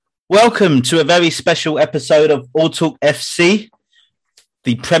Welcome to a very special episode of All Talk FC.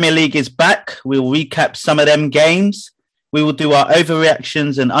 The Premier League is back. We'll recap some of them games. We will do our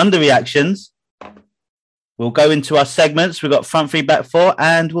overreactions and underreactions. We'll go into our segments. We've got front three, back four,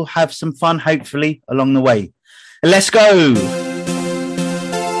 and we'll have some fun, hopefully, along the way. Let's go!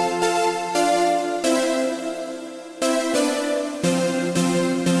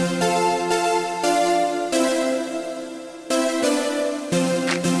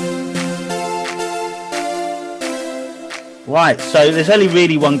 Right, so there's only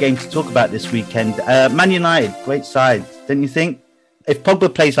really one game to talk about this weekend. Man United, great side, don't you think? If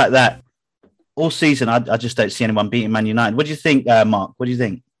Pogba plays like that all season, I just don't see anyone beating Man United. What do you think, Mark? What do you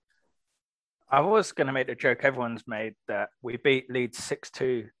think? I was going to make the joke everyone's made that we beat Leeds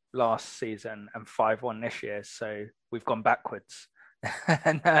 6-2 last season and 5-1 this year, so we've gone backwards.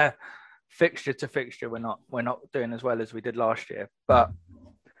 And fixture to fixture, we're not doing as well as we did last year. But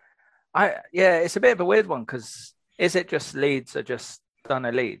it's a bit of a weird one because is it just Leeds are just done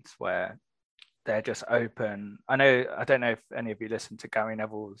a Leeds where they're just open? I don't know if any of you listened to Gary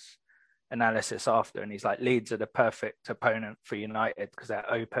Neville's analysis after, and he's like, Leeds are the perfect opponent for United because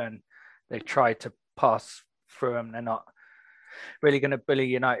they're open. They try to pass through them. They're not really going to bully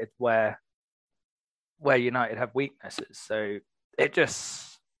United where United have weaknesses. So I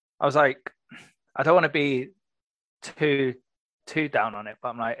was like, I don't want to be too down on it, but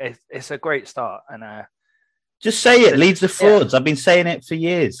I'm like, it's a great start. And just say it. Leeds are frauds. Yeah. I've been saying it for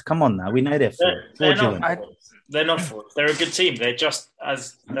years. Come on now. We know they're frauds. They're not frauds. They're a good team. They're just,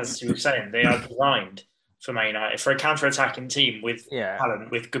 as you were saying, they are designed for Man United. For a counter-attacking team with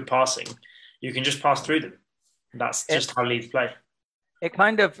talent, with good passing, you can just pass through them. That's just how Leeds play.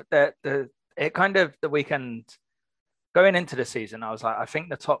 The weekend going into the season, I was like, I think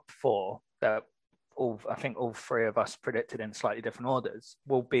the top four that all three of us predicted in slightly different orders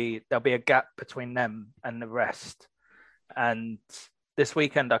there'll be a gap between them and the rest. And this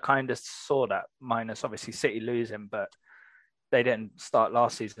weekend, I kind of saw that, minus obviously City losing, but they didn't start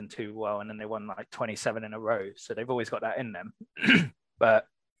last season too well, and then they won like 27 in a row. So they've always got that in them. But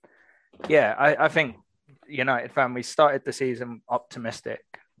yeah, I think United fan, we started the season optimistic.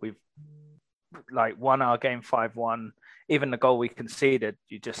 We've like won our game 5-1. Even the goal we conceded,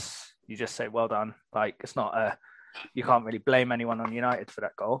 you just say well done. Like it's not you can't really blame anyone on United for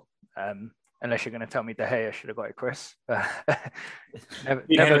that goal. Unless you're going to tell me De Gea should have got it, Chris.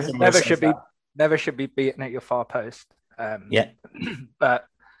 Never should be beaten at your far post. But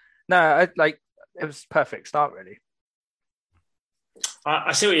no, it was a perfect start, really.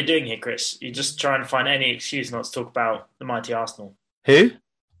 I see what you're doing here, Chris. You're just trying to find any excuse not to talk about the mighty Arsenal. Who?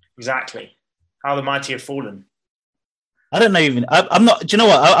 Exactly. How the mighty have fallen. I don't know even. I'm not. Do you know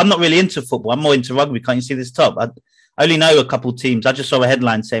what? I'm not really into football. I'm more into rugby. Can't you see this top? I only know a couple teams. I just saw a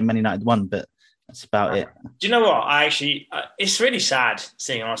headline saying Man United won, but that's about it. Do you know what? It's really sad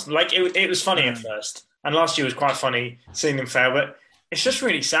seeing Arsenal. Like it was funny at first, and last year was quite funny seeing them fail. But it's just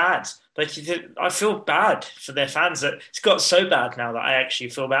really sad. Like I feel bad for their fans. That it's got so bad now that I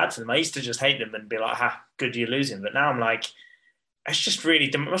actually feel bad for them. I used to just hate them and be like, "Ha, good you're losing." But now I'm like, it's just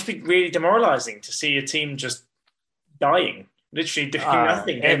it must be really demoralising to see a team just dying, literally doing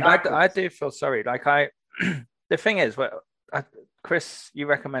nothing. I do feel sorry. Like the thing is, Chris, you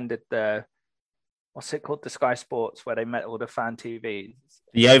recommended what's it called, the Sky Sports, where they met all the fan TVs,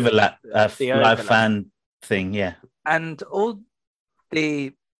 the overlap, live fan thing, yeah. And all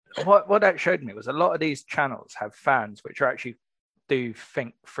what that showed me was a lot of these channels have fans which are actually do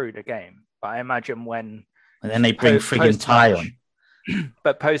think through the game. But I imagine and then they bring friggin' Ty on.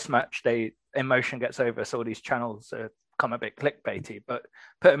 But post match, emotion gets over, so all these channels become a bit clickbaity, but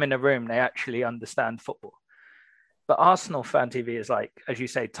put them in a room, they actually understand football. But Arsenal fan TV is like, as you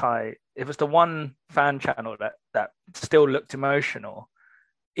say, Ty, it was the one fan channel that still looked emotional,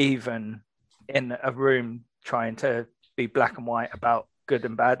 even in a room trying to be black and white about good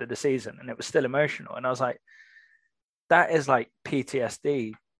and bad of the season, and it was still emotional. And I was like, that is like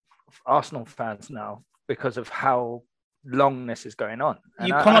PTSD for Arsenal fans now because of how long this is going on. And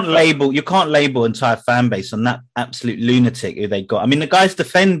you can't label entire fan base on that absolute lunatic who they got. I mean, the guy's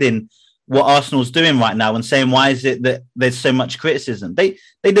defending what Arsenal's doing right now and saying, why is it that there's so much criticism? They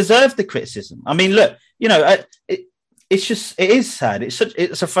deserve the criticism. I mean, look, it is sad.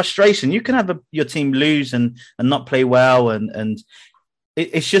 It's a frustration. You can have your team lose and not play well, and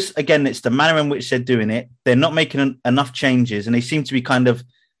it's just, again, it's the manner in which they're doing it. They're not making enough changes, and they seem to be kind of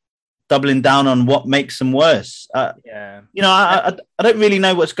doubling down on what makes them worse. I don't really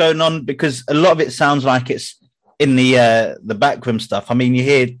know what's going on because a lot of it sounds like it's in the backroom stuff. I mean, you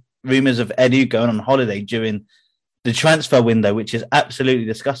hear rumours of Edu going on holiday during the transfer window, which is absolutely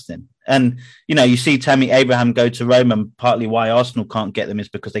disgusting. And, you see Tammy Abraham go to Rome, and partly why Arsenal can't get them is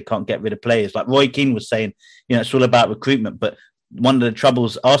because they can't get rid of players. Like Roy Keane was saying, it's all about recruitment. But one of the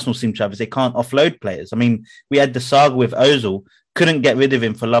troubles Arsenal seem to have is they can't offload players. I mean, we had the saga with Ozil, couldn't get rid of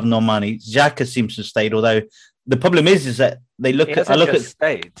him for love nor money. Xhaka seems to have stayed, although the problem is that they look at. He's just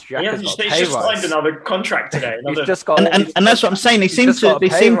signed another contract today. He's just got, and that's what I'm saying. They seem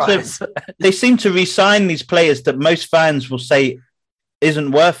to re-sign these players that most fans will say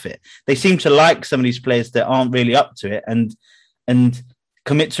isn't worth it. They seem to like some of these players that aren't really up to it, and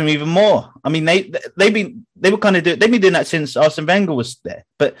commit to them even more. I mean, they've been doing that since Arsene Wenger was there.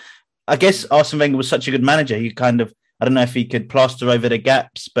 But I guess Arsene Wenger was such a good manager. He I don't know if he could plaster over the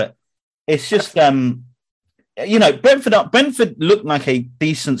gaps, but it's just. Brentford looked like a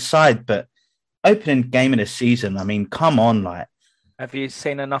decent side, but opening game of the season, I mean, come on, like. Have you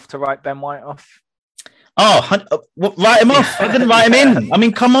seen enough to write Ben White off? Write him off. I didn't write him in. I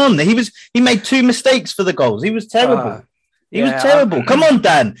mean, come on. He made 2 mistakes for the goals. He was terrible. He was terrible. Come on,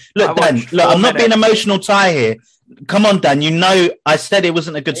 Dan. Look, I'm not being emotional tie here. Come on, Dan. I said it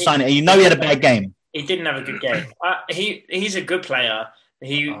wasn't a good signing. He had a bad game. He didn't have a good game. He's a good player.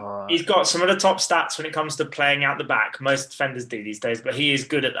 He's got some of the top stats when it comes to playing out the back. Most defenders do these days, but he is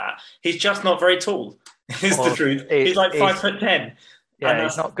good at that. He's just not very tall. Is the truth. He's like 5'10". Yeah,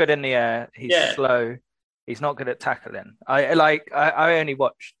 he's not good in the air. He's slow. He's not good at tackling. I only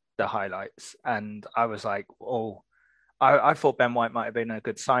watched the highlights, and I was like, I thought Ben White might have been a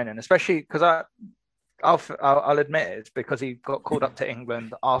good signing, especially because I'll admit it's because he got called up to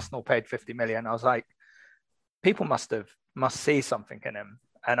England. Arsenal paid 50 million. I was like, people must see something in him,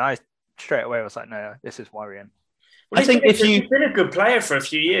 and I straight away was like, no, this is worrying. Well, he's been a good player for a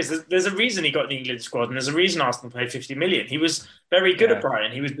few years. There's a reason he got the England squad, and there's a reason Arsenal paid 50 million. He was very good at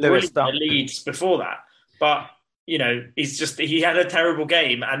Brighton. He was brilliant at Leeds before that, but he had a terrible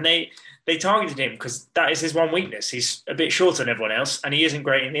game, and they targeted him because that is his one weakness. He's a bit shorter than everyone else, and he isn't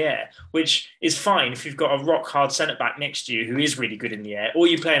great in the air, which is fine if you've got a rock hard centre back next to you who is really good in the air, or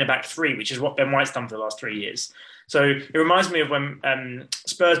you play in a back 3, which is what Ben White's done for the last 3 years. So it reminds me of when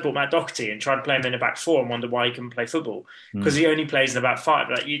Spurs bought Matt Doherty and tried to play him in a back 4 and wondered why he couldn't play football because he only plays in a back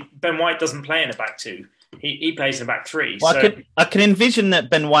 5. Ben White doesn't play in a back 2. He plays in a back 3. Well, so I can envision that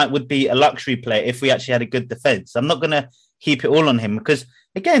Ben White would be a luxury player if we actually had a good defence. I'm not going to heap it all on him because,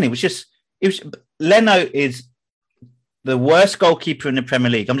 again, Leno is the worst goalkeeper in the Premier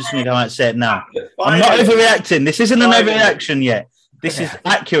League. I'm just going to go out and say it now. I'm not overreacting. This isn't an overreaction yet. This is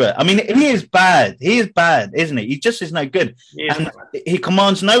accurate. I mean, he is bad. He is bad, isn't he? He just is no good. He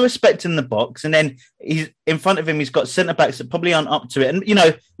commands no respect in the box. And then he's in front of him, he's got centre-backs that probably aren't up to it.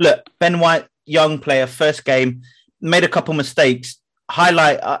 And, look, Ben White, young player, first game, made a couple mistakes.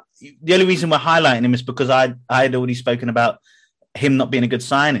 The only reason we're highlighting him is because I had already spoken about him not being a good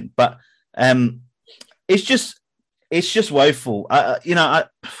signing. But it's just woeful. I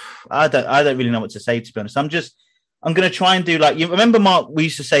don't really know what to say, to be honest. I'm going to try and do you remember, Mark, we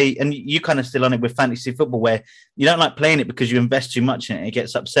used to say, and you kind of still on it with fantasy football, where you don't like playing it because you invest too much in it and it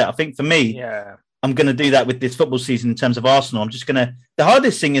gets upset. I think for me, I'm going to do that with this football season in terms of Arsenal. The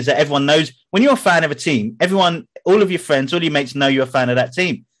hardest thing is that everyone knows when you're a fan of a team, all of your friends, all your mates know you're a fan of that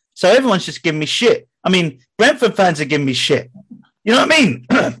team. So everyone's just giving me shit. I mean, Brentford fans are giving me shit. You know what I mean?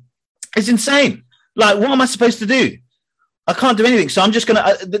 It's insane. What am I supposed to do? I can't do anything. So I'm just going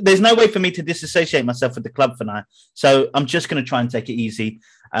to, there's no way for me to disassociate myself with the club for now. So I'm just going to try and take it easy.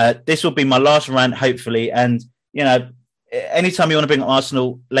 This will be my last rant, hopefully. And, anytime you want to bring up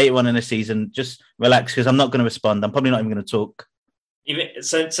Arsenal later on in the season, just relax because I'm not going to respond. I'm probably not even going to talk.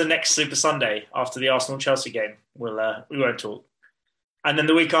 So next Super Sunday after the Arsenal-Chelsea game, we won't talk. And then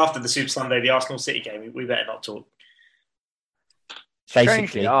the week after the Super Sunday, the Arsenal-City game, we better not talk.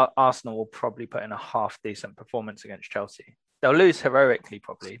 Strangely, Arsenal will probably put in a half-decent performance against Chelsea. They'll lose heroically,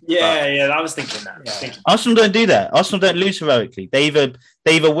 probably. Yeah, I was thinking that. Yeah. Arsenal don't do that. Arsenal don't lose heroically. They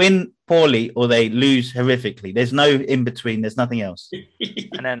either win poorly or they lose horrifically. There's no in-between. There's nothing else.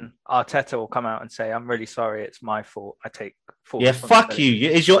 And then Arteta will come out and say, I'm really sorry. It's my fault. I take full fuck you.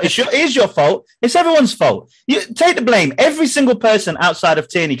 It's your fault. It's everyone's fault. You take the blame. Every single person outside of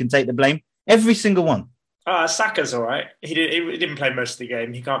Tierney can take the blame. Every single one. Saka's all right. He didn't play most of the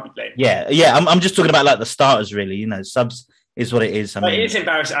game. He can't be blamed. Yeah. I'm just talking about the starters, really. Subs is what it is. It is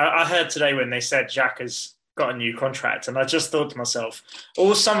embarrassing. I heard today when they said Xhaka's got a new contract, and I just thought to myself,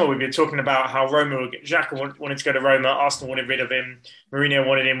 all summer we've been talking about how Xhaka wanted to go to Roma, Arsenal wanted rid of him, Mourinho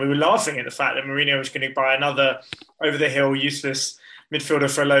wanted him. We were laughing at the fact that Mourinho was going to buy another over-the-hill, useless midfielder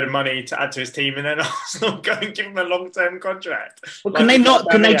for a load of money to add to his team, and then Arsenal go and give him a long-term contract. Well, can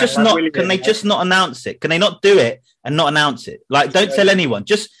they just not announce it? Can they not do it and not announce it? Like, don't tell anyone.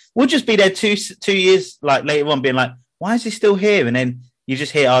 We'll just be there 2 years like later on, being like, why is he still here? And then you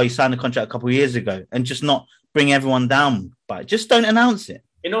just hear, oh, he signed a contract a couple of years ago, and just not bring everyone down by it. Just don't announce it.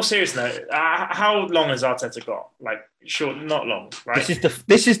 In all seriousness, how long has Arteta got? Like, short, not long, right?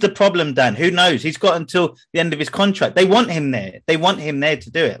 This is the problem, Dan. Who knows? He's got until the end of his contract. They want him there. They want him there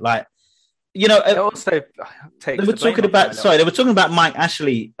to do it. Like, you know, it also they were talking about Mike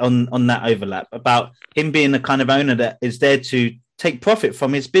Ashley on that overlap, about him being the kind of owner that is there to take profit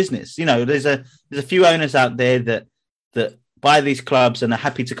from his business. You know, there's a few owners out there that buy these clubs and are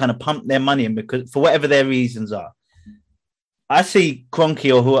happy to kind of pump their money in because for whatever their reasons are. I see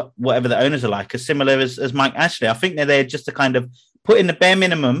Kroenke or whatever the owners are like as similar as Mike Ashley. I think they're there just to kind of put in the bare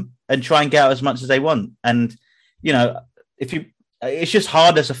minimum and try and get out as much as they want. And, you know, it's just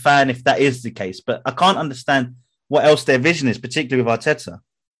hard as a fan if that is the case. But I can't understand what else their vision is, particularly with Arteta.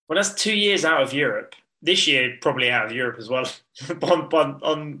 Well, that's 2 years out of Europe. This year, probably out of Europe as well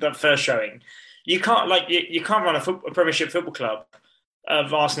on the first showing. You can't run a Premiership football club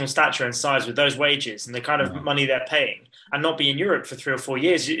of Arsenal stature and size with those wages and the kind of money they're paying and not be in Europe for 3 or 4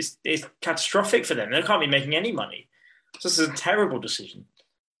 years. It's catastrophic for them. They can't be making any money. So this is a terrible decision.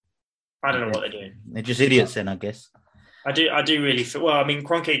 I don't know what they're doing. They're just idiots then, I guess. I do really feel, well, I mean,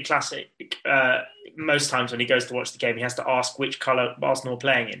 Kroenke classic, most times when he goes to watch the game, he has to ask which colour Arsenal are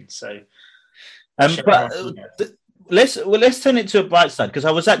playing in. So, let's turn it to a bright side, because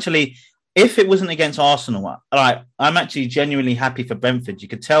I was actually, if it wasn't against Arsenal, I'm actually genuinely happy for Brentford. You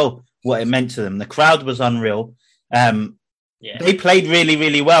could tell what it meant to them. The crowd was unreal. They played really,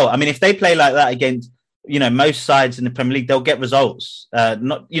 really well. I mean, if they play like that against, you know, most sides in the Premier League, they'll get results.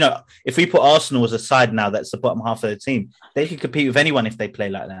 If we put Arsenal as a side now, that's the bottom half of the team. They can compete with anyone if they play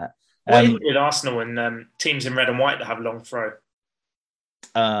like that. What is it with Arsenal and teams in red and white that have long throw?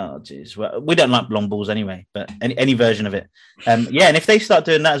 Oh, geez. Well, we don't like long balls anyway, but any version of it. And if they start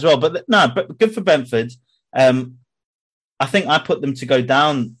doing that as well, but good for Brentford. I think I put them to go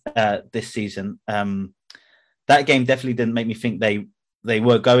down this season. That game definitely didn't make me think they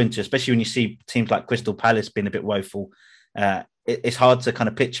were going to, especially when you see teams like Crystal Palace being a bit woeful. It's hard to kind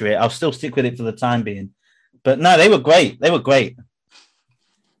of picture it. I'll still stick with it for the time being. But no, they were great.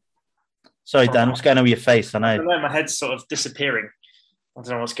 Sorry, Dan, what's going on with your face? I know my head's sort of disappearing. I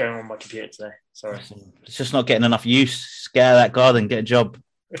don't know what's going on with my computer today. Sorry. It's just not getting enough use. Get out of that garden, get a job.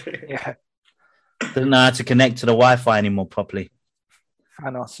 Yeah. Doesn't know how to connect to the Wi-Fi anymore properly.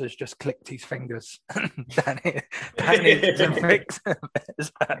 Thanos has just clicked his fingers. Danny to fix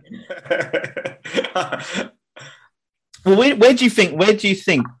Well, where do you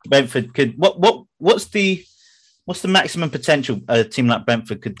think Brentford could? What's the maximum potential a team like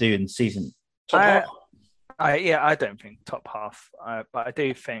Brentford could do in the season? I don't think top half, but I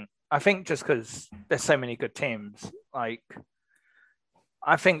think just because there's so many good teams, like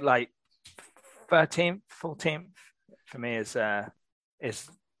I think like 13th, 14th for me is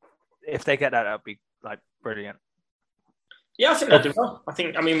if they get that, would be like brilliant. Yeah, I think they'll do well.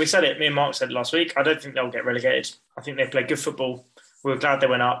 We said it. Me and Mark said it last week. I don't think they'll get relegated. I think they play good football. We were glad they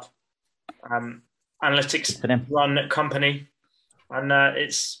went up. Analytics run company, and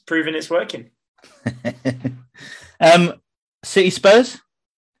it's proven it's working. City Spurs.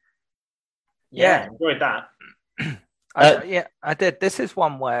 Yeah, enjoyed that. I did. This is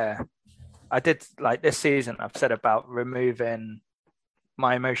one where I did like this season. I've said about removing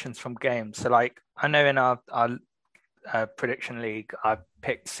my emotions from games. So like I know in our prediction league, I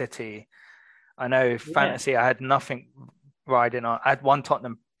picked City. I know fantasy, I had nothing riding on. I had one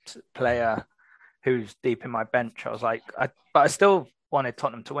Tottenham player who's deep in my bench. I was like, but I still wanted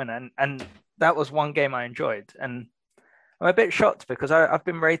Tottenham to win, and that was one game I enjoyed. And I'm a bit shocked because I've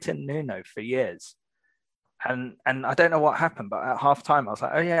been rating Nuno for years, and I don't know what happened, but at half time I was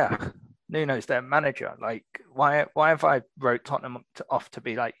like, oh yeah, Nuno's their manager. Like, why have I wrote Tottenham off to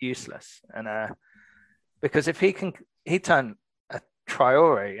be like useless? And because if he turned a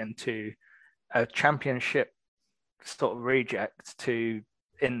Traore into a championship sort of reject to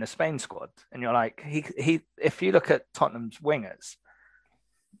in the Spain squad, and you're like, he if you look at Tottenham's wingers,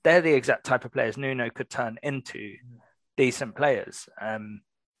 they're the exact type of players Nuno could turn into decent players.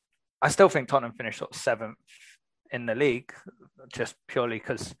 I still think Tottenham finished sort of 7th in the league, just purely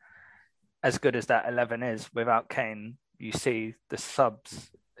because as good as that 11 is, without Kane, you see the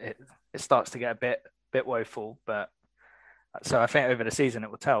subs, it starts to get a bit woeful. But so I think over the season it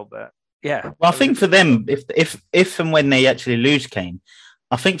will tell. But yeah, well, I think for them, if and when they actually lose Kane,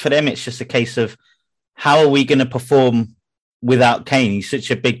 I think for them it's just a case of how are we going to perform without Kane. He's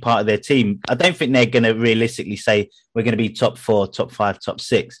such a big part of their team. I don't think they're going to realistically say we're going to be top 4, top 5, top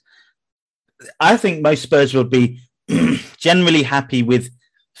 6. I think most Spurs will be generally happy with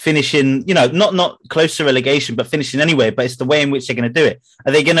finishing, not close to relegation, but finishing anyway. But it's the way in which they're going to do it.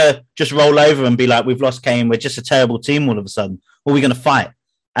 Are they going to just roll over and be like, we've lost Kane, we're just a terrible team all of a sudden? Or are we going to fight?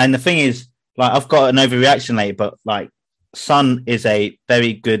 And the thing is, like, I've got an overreaction later, but like, Son is a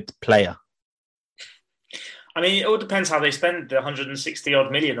very good player. I mean, it all depends how they spend the 160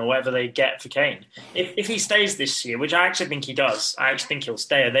 odd million or whatever they get for Kane. If he stays this year, which I actually think he does, I actually think he'll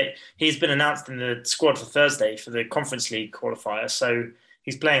stay. He's been announced in the squad for Thursday for the Conference League qualifier. So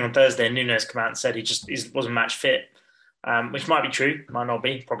he's playing on Thursday, and Nuno's come out and said he wasn't match fit, which might be true, might not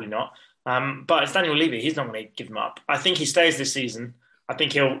be, probably not. But it's Daniel Levy. He's not going to give him up. I think he stays this season. I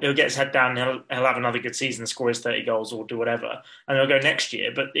think he'll get his head down. He'll have another good season, score his 30 goals or do whatever, and they'll go next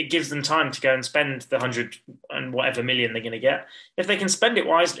year. But it gives them time to go and spend the 100 and whatever million they're going to get. If they can spend it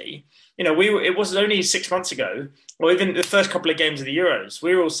wisely, it was only 6 months ago, or even the first couple of games of the Euros,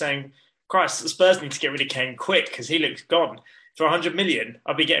 we were all saying, Christ, the Spurs need to get rid of Kane quick because he looks gone. For 100 million,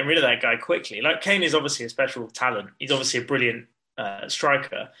 I'll be getting rid of that guy quickly. Like, Kane is obviously a special talent. He's obviously a brilliant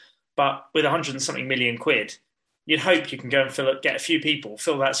striker, but with 100 and something million quid, you'd hope you can go and get a few people,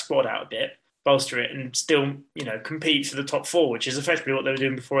 fill that squad out a bit, bolster it, and still, compete for the top 4, which is effectively what they were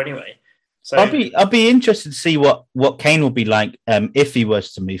doing before anyway. So I'll be interested to see what Kane will be like if he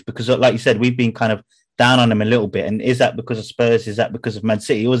was to move, because like you said, we've been kind of down on him a little bit. And is that because of Spurs? Is that because of Man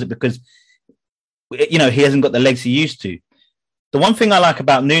City? Or is it because he hasn't got the legs he used to? The one thing I like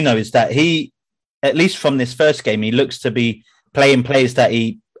about Nuno is that he, at least from this first game, he looks to be playing players that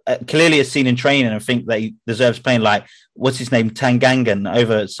he clearly has seen in training and think that he deserves playing, like, what's his name, Tangangan,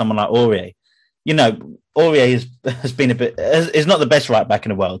 over someone like Aurier. Aurier has been is not the best right back in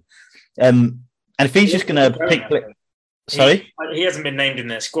the world. And if he's just going to pick... Sorry? He hasn't been named in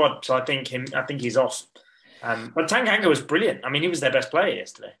their squad, so I think he's off. But Tanganga was brilliant. I mean, he was their best player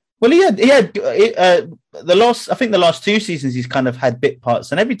yesterday. Well, he had the last 2 seasons he's kind of had bit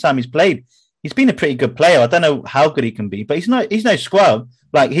parts, and every time he's played, he's been a pretty good player. I don't know how good he can be, but he's no scrub.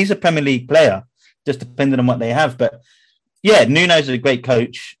 Like, he's a Premier League player, just depending on what they have. But yeah, Nuno's a great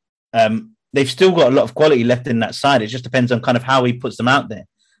coach. They've still got a lot of quality left in that side. It just depends on kind of how he puts them out there.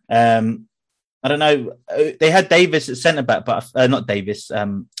 I don't know. They had Davis at centre back, but not Davis.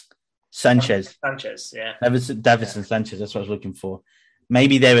 Sanchez. Sanchez, yeah. Davison Sanchez. That's what I was looking for.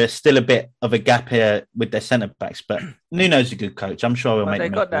 Maybe there is still a bit of a gap here with their centre backs, but Nuno's a good coach. I'm sure he'll make. They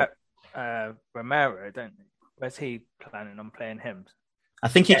got that Romero, don't they? Where's he planning on playing him? I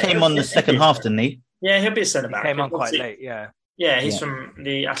think he came on the second half, didn't he? Yeah, he'll be a centre back. He came on quite late, yeah. Yeah, he's from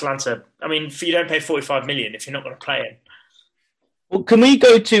the Atalanta. I mean, you don't pay 45 million if you're not going to play him. Well, can we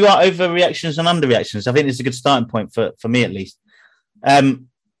go to our overreactions and underreactions? I think it's a good starting point for me, at least.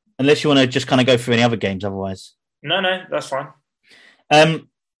 Unless you want to just kind of go through any other games, otherwise. No, that's fine.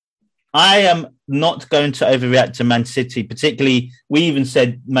 I am not going to overreact to Man City, particularly. We even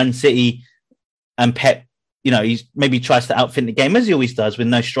said Man City and Pep, he maybe tries to outfit the game as he always does with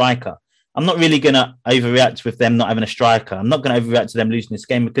no striker. I'm not really going to overreact with them not having a striker. I'm not going to overreact to them losing this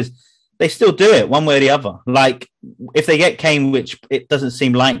game because they still do it one way or the other. Like, if they get Kane, which it doesn't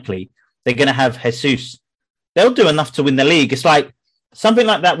seem likely, they're going to have Jesus. They'll do enough to win the league. It's like something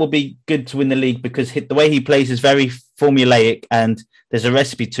like that will be good to win the league because the way he plays is very formulaic and there's a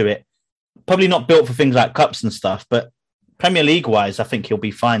recipe to it. Probably not built for things like cups and stuff, but Premier League wise, I think he'll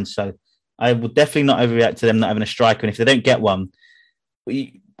be fine. So I would definitely not overreact to them not having a striker. And if they don't get one,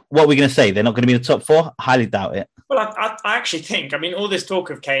 what are we going to say? They're not going to be in the top 4? Highly doubt it. Well, I actually think, all this talk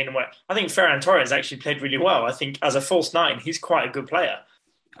of Kane, I think Ferran Torres actually played really well. I think as a false 9, he's quite a good player.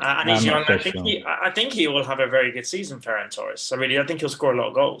 And he's young. I think he will have a very good season, Ferran Torres. So really, I think he'll score a lot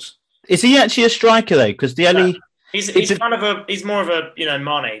of goals. Is he actually a striker, though? Because the only... He's more of a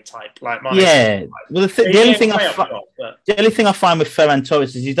Mane type, like Mane. Yeah. Type. Well, the only thing I find with Ferran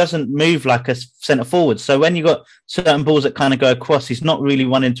Torres is he doesn't move like a centre forward. So when you got certain balls that kind of go across, he's not really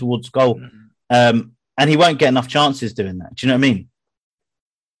running towards goal, and he won't get enough chances doing that. Do you know what I mean?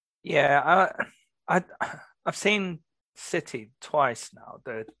 Yeah, I've seen City twice now.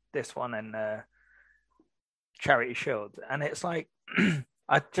 This one and Charity Shield, and it's like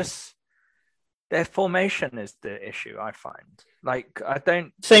their formation is the issue, I find. Like,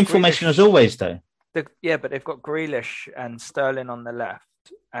 Same formation as always, though. But they've got Grealish and Sterling on the left.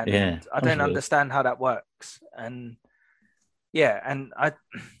 And I don't understand how that works. And I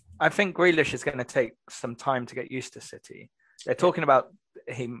think Grealish is going to take some time to get used to City. They're talking about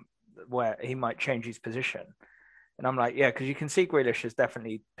him where he might change his position. And I'm like, yeah, because you can see Grealish has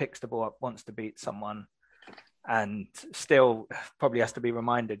definitely picks the ball up, wants to beat someone. and still probably has to be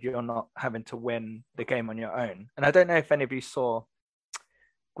reminded you're not having to win the game on your own. And I don't know if any of you saw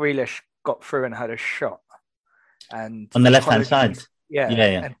Grealish got through and had a shot, and on the left-hand side.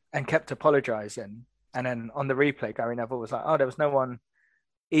 Yeah. And kept apologising. And then on the replay, Gary Neville was like, "Oh, there was no one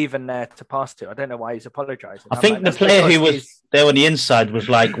even there to pass to. I don't know why he's apologising." I think the player who was there on the inside was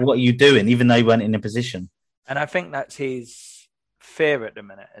like, "What are you doing?" Even though he weren't in a position. And I think that's his fear at the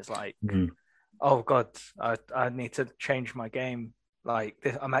minute. Is like, oh God, I need to change my game. Like,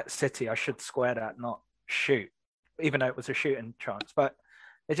 I'm at City, I should square that, not shoot, even though it was a shooting chance. But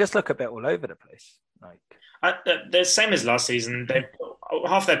they just look a bit all over the place. Like, the same as last season.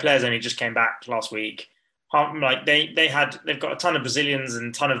 Half their players only just came back last week. Like they've got a ton of Brazilians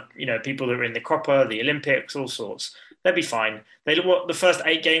and a ton of people that were in the Copa, the Olympics, all sorts. They'll be fine. The first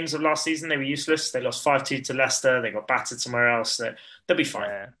 8 games of last season they were useless. They lost 5-2 to Leicester. They got battered somewhere else. They'll be fine.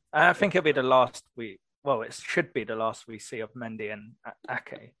 Yeah. I think it'll be the last week. Well, it should be the last we see of Mendy and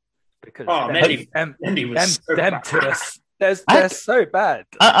Ake, because Mendy was so bad. To us, they're so bad.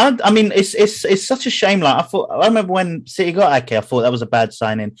 I mean, it's such a shame. Like I remember when City got Ake, I thought that was a bad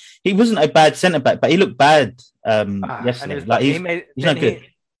signing. He wasn't a bad centre back, but he looked bad yesterday. He's not good.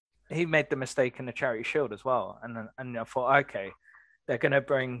 He made the mistake in the Charity Shield as well, and I thought, okay, they're going to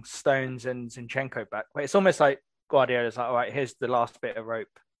bring Stones and Zinchenko back. But it's almost like Guardiola's like, all right, here's the last bit of rope.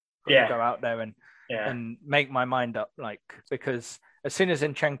 Go out there and make my mind up, like, because as soon as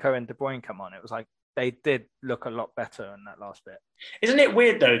Zinchenko and De Bruyne come on, it was like they did look a lot better in that last bit. Isn't it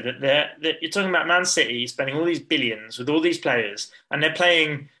weird though that you're talking about Man City spending all these billions with all these players, and they're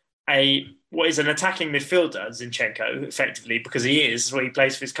playing what is an attacking midfielder, Zinchenko, effectively, because he is where he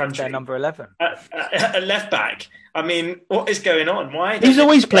plays for his country. They're number 11. A left back. I mean, what is going on? Why? He's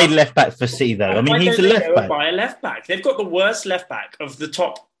always played left back for City, though. I mean, he's a left back. Buy a left back. They've got the worst left back of the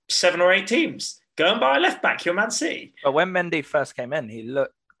top 7 or 8 teams. Go and buy a left back. You're Man City. But when Mendy first came in, he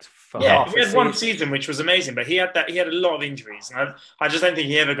looked. He had one season which was amazing, but he had a lot of injuries, and I just don't think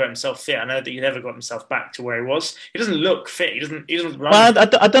he ever got himself fit. I know that he never got himself back to where he was. He doesn't look fit. He doesn't run. Well,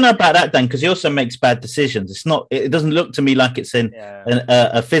 I don't know about that, Dan, because he also makes bad decisions. It doesn't look to me like it's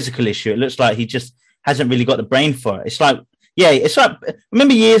a physical issue. It looks like he just hasn't really got the brain for it. It's like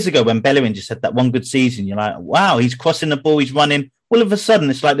remember years ago when Bellerin just had that one good season. You're like, wow, he's crossing the ball, he's running. All of a sudden,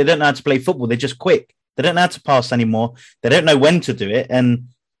 it's like they don't know how to play football. They're just quick. They don't know how to pass anymore. They don't know when to do it, and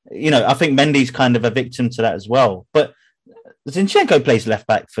I think Mendy's kind of a victim to that as well. But Zinchenko plays left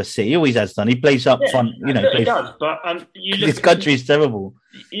back for City. He always has done. He plays up front. He does. But his country's terrible.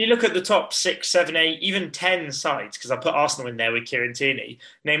 You look at the top 6, 7, 8, even 10 sides, because I put Arsenal in there with Kieran Tierney.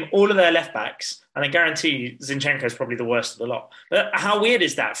 Name all of their left backs, and I guarantee you Zinchenko is probably the worst of the lot. But how weird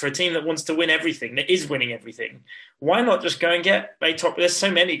is that for a team that wants to win everything, that is winning everything? Why not just go and get a top? There's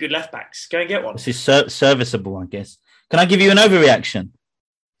so many good left backs. Go and get one. This is serviceable, I guess. Can I give you an overreaction?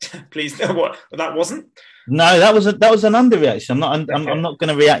 Please, no. What that wasn't? No, that was an underreaction. I'm not going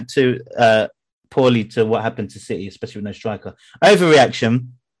to react to poorly to what happened to City, especially with no striker. Overreaction.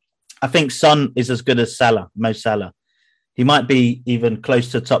 I think Son is as good as Mo Salah. He might be even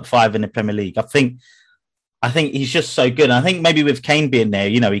close to top 5 in the Premier League. I think he's just so good. And I think maybe with Kane being there,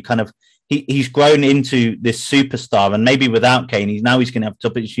 he's grown into this superstar, and maybe without Kane, he's going to have the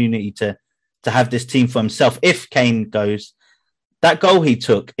opportunity to have this team for himself. If Kane goes. That goal he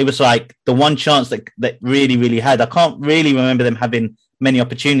took, it was like the one chance that really, really had. I can't really remember them having many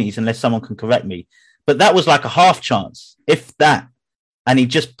opportunities unless someone can correct me. But that was like a half chance, if that. And he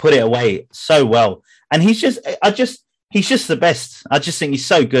just put it away so well. And he's just the best. I just think he's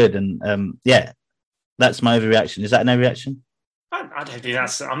so good. And that's my overreaction. Is that an overreaction? I don't think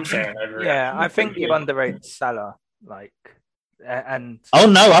that's unfair. An overreaction. Yeah, I think you underrate Salah. Oh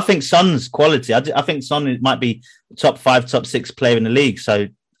no, I think Son's quality. I think Son might be top 5, top 6 player in the league. So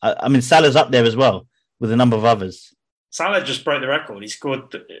I mean, Salah's up there as well with a number of others. Salah just broke the record. He scored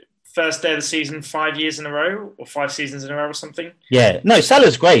the first day of the season 5 years in a row, or 5 seasons in a row, or something. Yeah, no,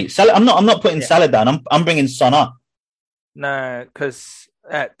 Salah's great. I'm not putting Salah down. I'm bringing Son up. No, because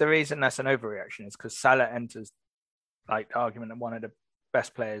the reason that's an overreaction is because Salah enters the argument of one of the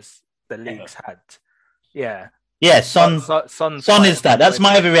best players the league's had. Yeah. Yeah, Son is that. That's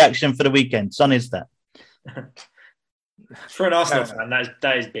my overreaction for the weekend. Son is that. For an Arsenal fan,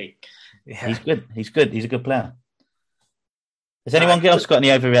 that is big. Yeah. He's good. He's a good player. Has anyone else got any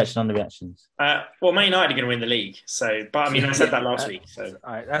overreaction on the reactions? Well, Man United are going to win the league. So, but I mean, I said that last week. So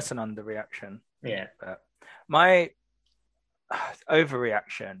that's an underreaction. Yeah. But my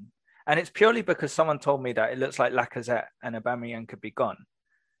overreaction, and it's purely because someone told me that it looks like Lacazette and Aubameyang could be gone.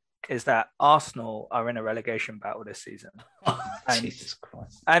 is that Arsenal are in a relegation battle this season. And, Jesus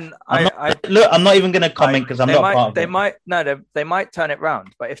Christ! And I'm not even going to comment because I'm not part of it. They might turn it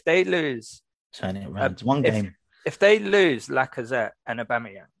round, but if they lose, turn it around. It's one game. If they lose Lacazette and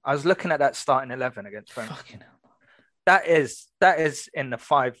Aubameyang, I was looking at that starting 11 against Brentford. Fucking hell. That is in the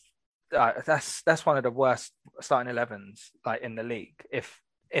 5. That's one of the worst starting 11s like in the league.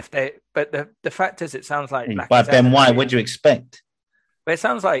 But the fact is, it sounds like by Ben White. What do you expect? But it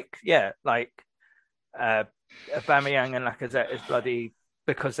sounds like Aubameyang and Lacazette is bloody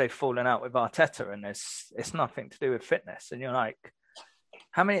because they've fallen out with Arteta, and it's nothing to do with fitness. And you're like,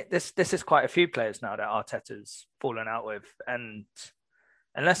 how many? This is quite a few players now that Arteta's fallen out with, and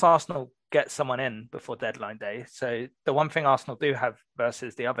unless Arsenal get someone in before deadline day. So the one thing Arsenal do have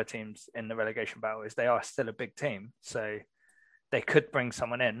versus the other teams in the relegation battle is they are still a big team. So they could bring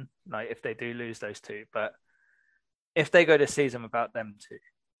someone in, like if they do lose those two. But if they go this season without them two,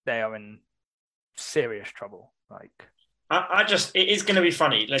 they are in serious trouble. It is going to be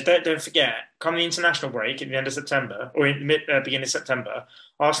funny. Like, don't forget, come the international break at the end of September or in beginning of September,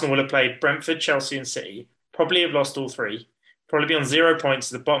 Arsenal will have played Brentford, Chelsea, and City. Probably have lost all 3. Probably be on 0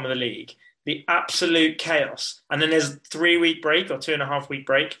 points at the bottom of the league. The absolute chaos, and then there's a 3-week break or 2.5-week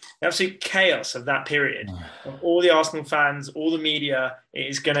break. The absolute chaos of that period of all the Arsenal fans, all the media. It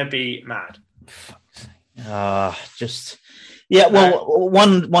is going to be mad. One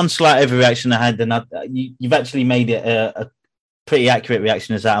slight overreaction I had, and you've actually made it a pretty accurate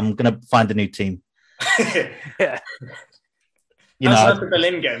reaction. Is that I'm going to find a new team. Yeah. How's Hertha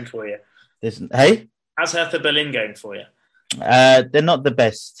Berlin going for you? How's Hertha Berlin going for you? They're not the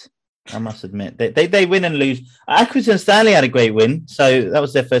best, I must admit. They win and lose. Accrington Stanley had a great win, so that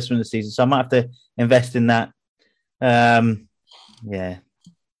was their first win of the season. So I might have to invest in that.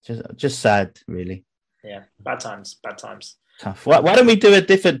 Just sad, really. Yeah, bad times. Tough. Why don't we do a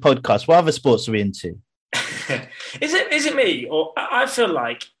different podcast? What other sports are we into? Is it me, or I feel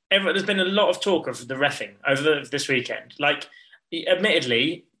like there's been a lot of talk of the reffing over this weekend. Like,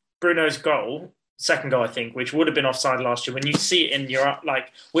 admittedly, Bruno's goal. Second goal, I think, which would have been offside last year. When you see it in Europe,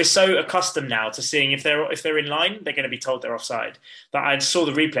 like, we're so accustomed now to seeing if they're in line, they're going to be told they're offside. But I saw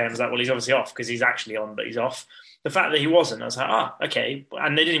the replay and was like, well, he's obviously off because he's actually on, but he's off. The fact that he wasn't, I was like, okay.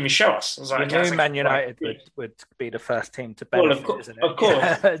 And they didn't even show us. I was like, okay, Man United would be the first team to benefit, isn't it? Of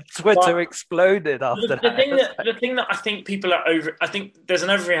course. Twitter exploded after that. The thing that I think people are I think there's an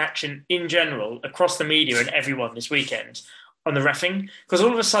overreaction in general across the media and everyone this weekend on the reffing, because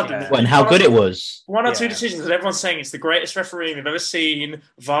all of a sudden, and how good it was, one or two decisions that everyone's saying it's the greatest refereeing they've ever seen.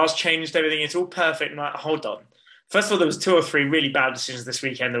 VAR's changed everything; it's all perfect. And like, hold on. First of all, there was 2 or 3 really bad decisions this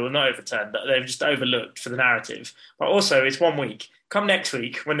weekend that were not overturned, that they've just overlooked for the narrative. But also, it's 1 week. Come next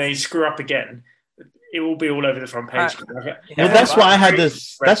week, when they screw up again, it will be all over the front page. That's what I had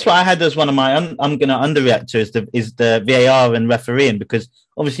as. That's what I had as one of my. I'm going to underreact to is the VAR and refereeing, because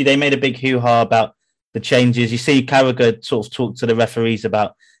obviously they made a big hoo-ha about the changes. You see Carragher sort of talk to the referees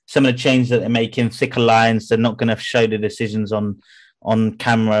about some of the changes that they're making, thicker lines. They're not going to show the decisions on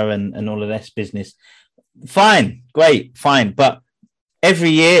camera and all of this business. Fine, great, fine. But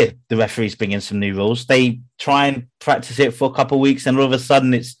every year the referees bring in some new rules. They try and practice it for a couple of weeks, and all of a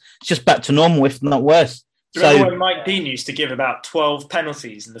sudden it's just back to normal, if not worse. Remember when Mike Dean used to give about 12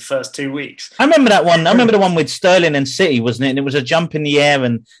 penalties in the first 2 weeks? I remember that one. I remember the one with Sterling and City, wasn't it? And it was a jump in the air,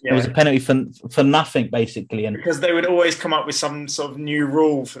 and it was a penalty for nothing, basically. And because they would always come up with some sort of new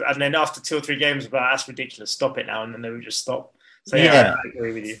rule, and then after 2 or 3 games, that's ridiculous, stop it now, and then they would just stop. So I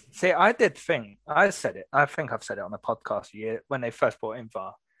agree with you. See, I said it. I think I've said it on a podcast when they first brought in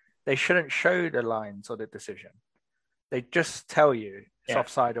VAR. They shouldn't show the lines or the decision. They just tell you it's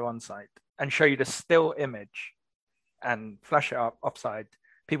offside or onside, and show you the still image and flash it up offside.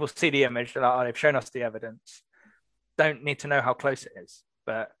 People see the image, they're like, they've shown us the evidence. Don't need to know how close it is.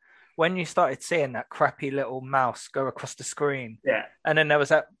 But when you started seeing that crappy little mouse go across the screen, and then there was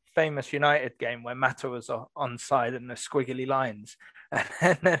that famous United game where Mata was onside and the squiggly lines,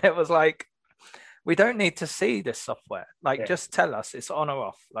 and then it was like, we don't need to see this software. Just tell us it's on or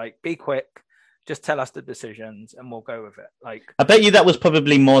off. Be quick. Just tell us the decisions and we'll go with it. I bet you that was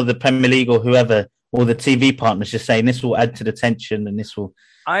probably more the Premier League or whoever, or the TV partners just saying this will add to the tension and this will.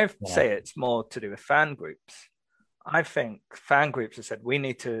 I say it's more to do with fan groups. I think fan groups have said we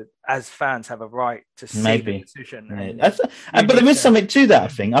need to, as fans, have a right to see the decision. But there is something to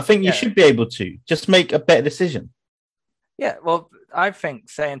that, I think you should be able to just make a better decision. Yeah, well, I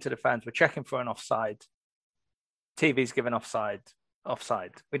think saying to the fans, we're checking for an offside. TV's given offside.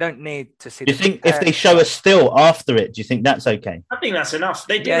 We don't need to see. Do you think if they show a still after it, do you think that's okay? I think that's enough.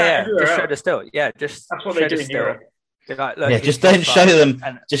 They do that everywhere. Just show the still. Yeah, just that's what they do in Europe. Be like, look, Yeah, he's just don't show offside. them.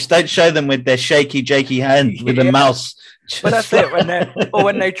 And, Just don't show them with their shaky, jakey hand with a Yeah. mouse. but that's it.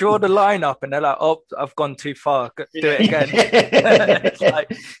 When they draw the line up and they're like, "Oh, I've gone too far. Do it again."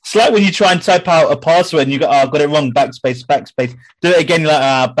 It's like when you try and type out a password and you go, "Oh, I've got it wrong." Backspace, backspace. Do it again. You're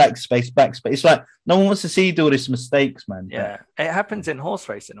like, backspace, backspace. It's like no one wants to see you do all these mistakes, man. Yeah, it happens in horse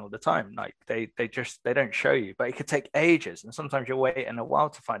racing all the time. Like they don't show you, but it could take ages, and sometimes you're waiting a while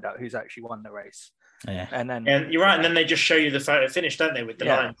to find out who's actually won the race. Yeah. And then you're right, and then they just show you the photo finish, don't they, with the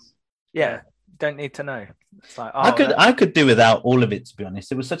lines? Yeah, don't need to know. It's like I could do without all of it, to be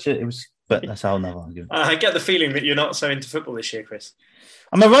honest. But that's a whole nother argument. I get the feeling that you're not so into football this year, Chris.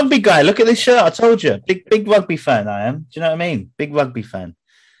 I'm a rugby guy. Look at this shirt. I told you, big rugby fan. I am. Do you know what I mean? Big rugby fan.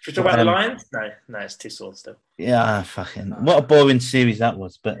 Should we talk about the Lions? No, it's too sore still. Yeah, fucking what a boring series that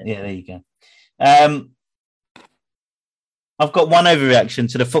was. But yeah, there you go. I've got one overreaction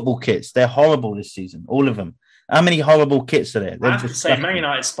to the football kits. They're horrible this season, all of them. How many horrible kits are there? I have to say, Man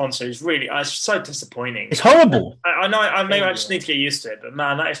United sponsor is really it's so disappointing. It's horrible. I know. I just need to get used to it, but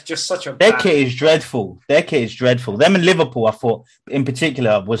man, that is just such a. Their kit is dreadful. Them in Liverpool, I thought, in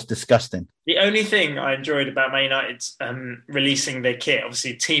particular, was disgusting. The only thing I enjoyed about Man United's releasing their kit,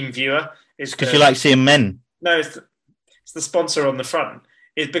 obviously Team Viewer, is because you like seeing men. No, it's the sponsor on the front.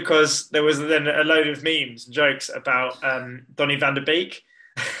 Is because there was then a load of memes and jokes about Donny van der Beek.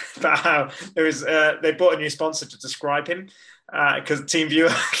 About how there was they bought a new sponsor to describe him because Team Viewer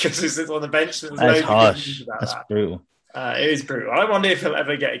because he sits on the bench. That's harsh. That's brutal. It is brutal. I wonder if he'll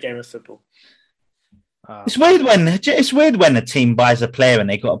ever get a game of football. It's weird when a team buys a player and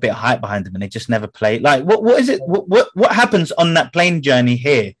they got a bit of hype behind them and they just never play. Like what is it? What happens on that plane journey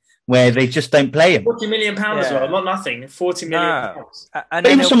here where they just don't play him? £40 million as well, not nothing. £40 million. And but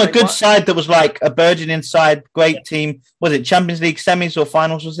he was from a good side that was like a burgeoning side, great team. Was it Champions League semis or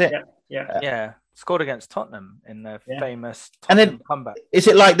finals? Was it? Yeah. Scored against Tottenham in the famous Tottenham and then comeback. Is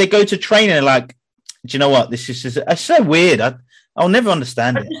it like they go to training and like, do you know what? This is it's so weird. I'll never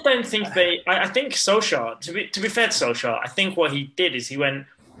understand it. I just don't think I think Solskjaer, to be fair to Solskjaer, I think what he did is he went,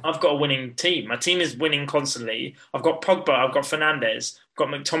 I've got a winning team. My team is winning constantly. I've got Pogba, I've got Fernandes, I've got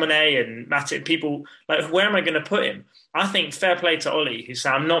McTominay and Matip. People, like, where am I going to put him? I think fair play to Ollie, who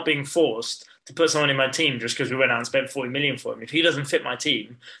said, I'm not being forced to put someone in my team just because we went out and spent 40 million for him. If he doesn't fit my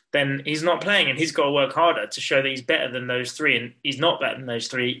team, then he's not playing and he's got to work harder to show that he's better than those three. And he's not better than those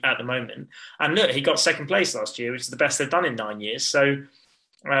three at the moment. And look, he got second place last year, which is the best they've done in 9 years. So,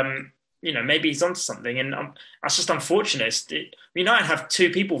 maybe he's onto something. And that's just unfortunate. United have two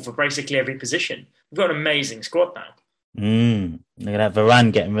people for basically every position. We've got an amazing squad now. They're going to have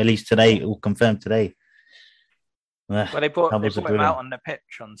Varane getting released today, all confirmed today. Well, they brought him out on the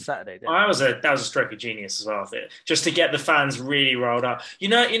pitch on Saturday. That was a stroke of genius as well, just to get the fans really rolled up. You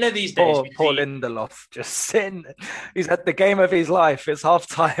know these days. Paul Lindelof just sitting. He's had the game of his life. It's half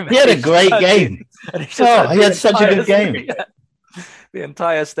time. He had a great game. He had such a good game. The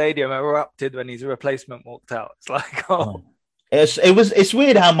entire stadium erupted when his replacement walked out. It's like, it's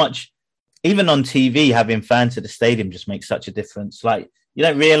weird how much, even on TV, having fans at the stadium just makes such a difference. Like, you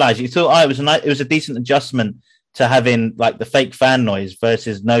don't realize. You thought, it was a decent adjustment to having like the fake fan noise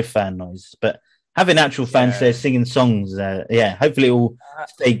versus no fan noise, but having actual fans there singing songs, hopefully it will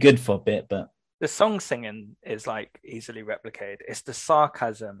stay good for a bit. But the song singing is like easily replicated. It's the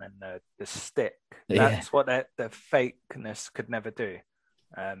sarcasm and the stick. That's what the fakeness could never do.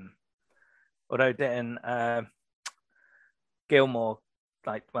 Although didn't Gilmore,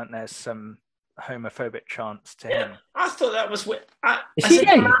 like, when there's some homophobic chants to him. I thought that was weird. Is he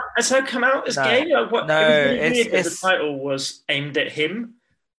gay? Has he come out as gay? No, the title was aimed at him.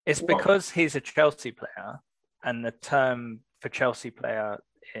 It's because he's a Chelsea player, and the term for Chelsea player.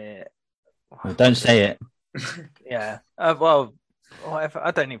 Don't say it. Yeah. Well, whatever.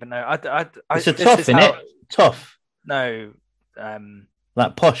 I don't even know. It's a tough, isn't it? Tough. No.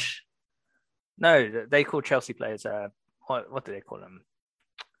 Like posh. No, they call Chelsea players. What do they call them?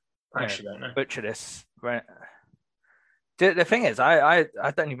 I actually don't know. Butcher this. Right. The thing is, I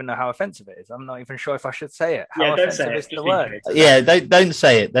don't even know how offensive it is. I'm not even sure if I should say it. How offensive is the word? Yeah, don't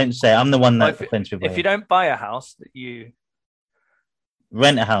say it. Don't say it. I'm the one that's offensive. If you don't buy a house, that you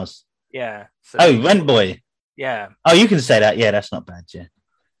rent a house. Yeah. So rent boy. Yeah. Oh, you can say that. Yeah, that's not bad. Yeah.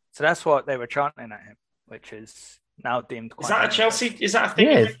 So that's what they were chanting at him, which is now deemed. Is that a Chelsea? Is that a thing?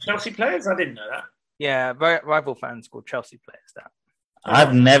 Yeah. Chelsea players? I didn't know that. Yeah, rival fans called Chelsea players that.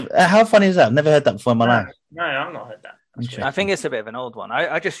 I've never. How funny is that? I've never heard that before in my life. No, I've not heard that. I think it's a bit of an old one.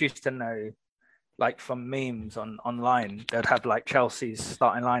 I just used to know, like, from memes online, they'd have like Chelsea's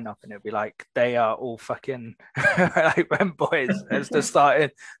starting lineup, and it'd be like they are all fucking like rent boys as the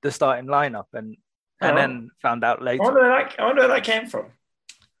starting lineup, and and then found out I later. wonder where that came from.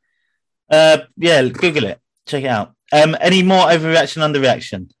 Yeah, Google it. Check it out. Any more overreaction,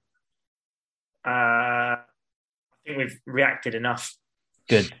 underreaction? I think we've reacted enough.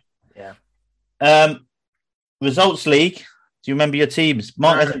 Good. Yeah. Results league. Do you remember your teams?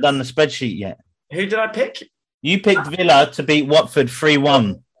 Mark hasn't done the spreadsheet yet. Who did I pick? You picked Villa to beat Watford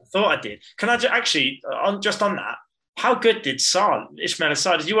 3-1. I thought I did. Can I actually, just on that, how good did Ismail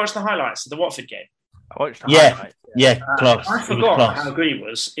Assar? Did you watch the highlights of the Watford game? I watched the highlights. Yeah, class. I forgot how good he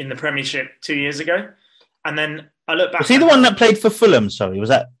was in the Premiership 2 years ago. And then I look back. Was he the one that played for Fulham? Sorry, was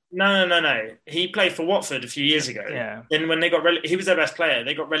that? No. He played for Watford a few years ago. Yeah. Then when they got he was their best player.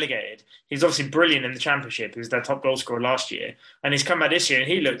 They got relegated. He's obviously brilliant in the Championship. He was their top goal scorer last year, and he's come back this year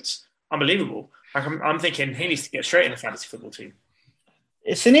and he looked unbelievable. Like I'm thinking he needs to get straight in the fantasy football team.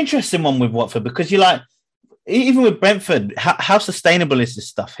 It's an interesting one with Watford because you're like, even with Brentford, how sustainable is this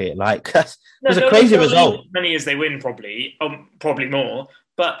stuff here? Like, there's a crazy result. As many as they win, probably more.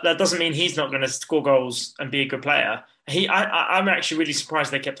 But that doesn't mean he's not going to score goals and be a good player. I'm actually really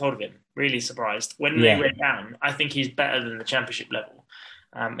surprised they kept hold of him. Really surprised. When they went down, I think he's better than the Championship level.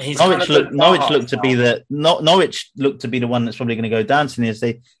 Norwich looked to be the one that's probably going to go down. To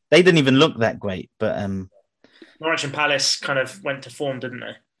they didn't even look that great, but Norwich and Palace kind of went to form, didn't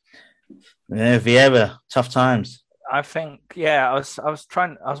they? Yeah, Vieira, tough times. I think, I was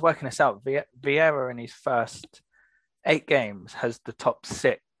working this out. Vieira in his first 8 games has the top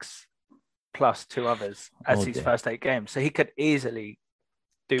 6 plus 2 others as his first 8 games. So he could easily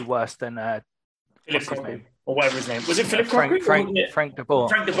do worse than Philip Crockery, or whatever his name was. It Philip Crockery? Frank de Boer.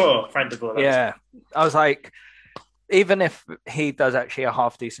 Frank de Boer. Yeah, I was like, even if he does actually a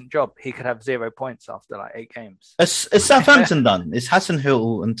half decent job, he could have 0 points after like 8 games. Is Southampton done? Is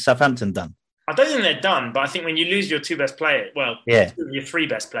Hasenhüttl and Southampton done? I don't think they're done, but I think when you lose your 2 best players, your 3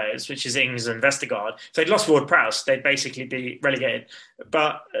 best players, which is Ings and Vestergaard, if they'd lost Ward-Prowse, they'd basically be relegated.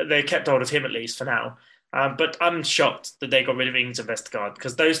 But they kept hold of him at least for now. But I'm shocked that they got rid of Ings and Vestergaard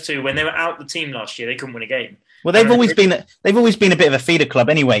because those 2, when they were out the team last year, they couldn't win a game. Well, they've always been a bit of a feeder club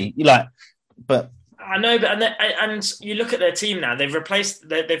anyway. I know, but and you look at their team now. They've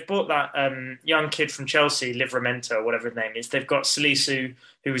bought that young kid from Chelsea, Livramento, or whatever his name is. They've got Salisu,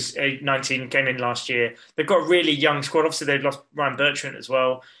 who was 19, came in last year. They've got a really young squad. Obviously, they've lost Ryan Bertrand as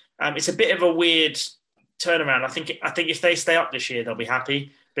well. It's a bit of a weird turnaround. I think if they stay up this year, they'll be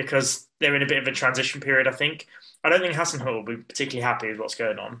happy because they're in a bit of a transition period. I don't think Hasenhüttl will be particularly happy with what's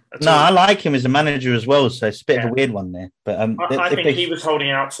going on. No, I like him as a manager as well, so it's a bit of a weird one there. But I think he was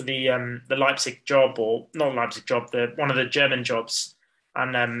holding out for the Leipzig job, or not Leipzig job, one of the German jobs,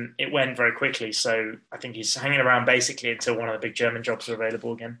 and it went very quickly. So I think he's hanging around basically until one of the big German jobs are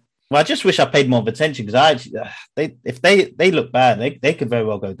available again. Well, I just wish I paid more attention because if they look bad, they could very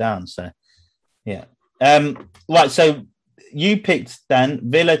well go down. So yeah, right. So you picked, Dan,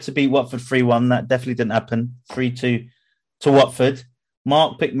 Villa to beat Watford 3-1. That definitely didn't happen. 3-2 to Watford.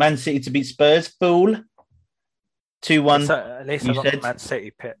 Mark picked Man City to beat Spurs. Fool. 2-1. So at least I got the Man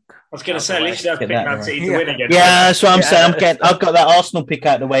City pick. I was going to say, at least you have picked Man City to win again. Yeah, that's what I'm saying. I've got that Arsenal pick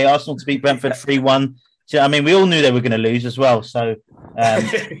out of the way. Arsenal to beat Brentford 3-1. So, I mean, we all knew they were going to lose as well. So,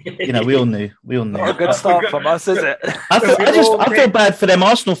 we all knew. Not a good start from us, is it? I feel bad for them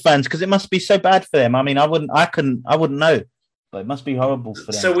Arsenal fans because it must be so bad for them. I mean, I wouldn't know. But it must be horrible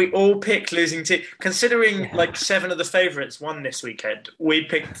for them. So we all picked losing team. Considering like 7 of the favourites won this weekend, we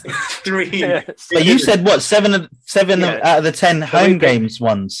picked 3. But you said what? 7 out of the 10 home games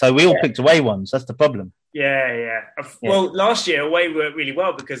won. So we all picked away ones. That's the problem. Yeah. Well, last year away worked really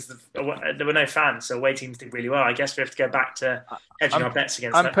well because there were no fans, so away teams did really well. I guess we have to go back to hedging our bets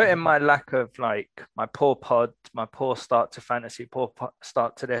against. I'm putting my lack of my poor pod, my poor start to fantasy,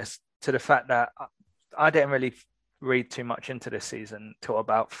 start to this, to the fact that I didn't really read too much into this season till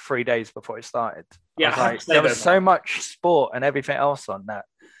about 3 days before it started. Yeah, there was so much sport and everything else on that.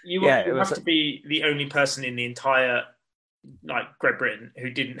 You have to be the only person in the entire Great Britain who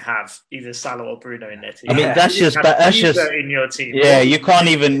didn't have either Salah or Bruno in their team. I mean, that's just in your team. Yeah, you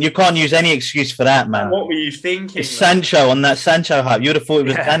can't use any excuse for that, man. What were you thinking? It's Sancho on that Sancho hype. You'd have thought it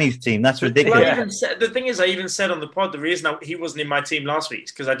was Danny's team. That's ridiculous. The thing is, I even said on the pod the reason he wasn't in my team last week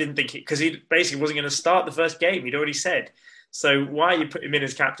is because I didn't think because he basically wasn't going to start the first game. He'd already said. So why you put him in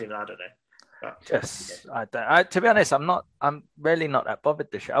as captain? I don't know. Yes, I don't. To be honest, I'm really not that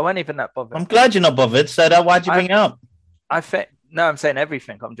bothered this year. I wasn't even that bothered. I'm glad you're not bothered. So why'd you bring it up? I'm saying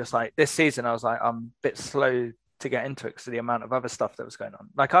everything. I'm just like this season. I was like, I'm a bit slow to get into it because of the amount of other stuff that was going on.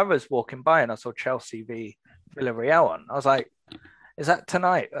 Like I was walking by and I saw Chelsea v Villarreal on. I was like, is that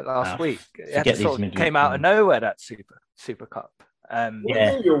tonight? Last week? It sort of came out of nowhere, that Super Cup.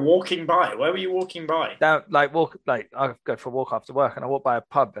 Yeah. You're walking by. Where were you walking by? Down, I go for a walk after work, and I walked by a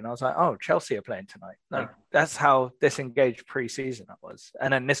pub, and I was like, "Oh, Chelsea are playing tonight." Like that's how disengaged pre-season I was,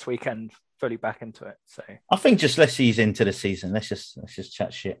 and then this weekend fully back into it. So I think just let's ease into the season. Let's just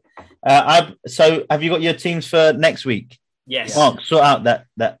chat shit. So have you got your teams for next week? Yes. Mark, sort out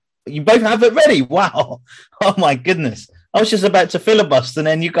that you both have it ready. Wow. Oh my goodness. I was just about to filibuster, and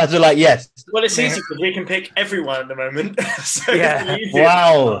then you guys are like, yes. Well, it's easy because we can pick everyone at the moment. So yeah.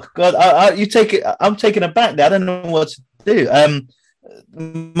 Wow. God, you take it. I'm taken aback there. I don't know what to do.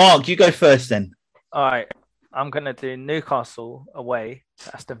 Mark, you go first then. All right. I'm going to do Newcastle away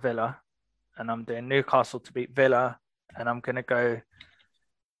to Aston Villa, and I'm doing Newcastle to beat Villa, and I'm going to go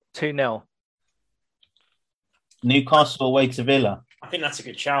 2-0. Newcastle away to Villa. I think that's a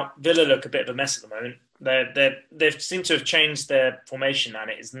good shout. Villa look a bit of a mess at the moment. They seem to have changed their formation, and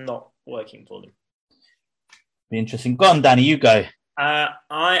it is not working for them. Be interesting. Go on, Danny. You go. I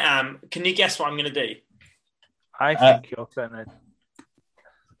am. Can you guess what I'm going to do? I think you're going to.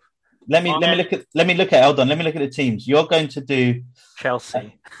 Let me look at. Hold on. Let me look at the teams. You're going to do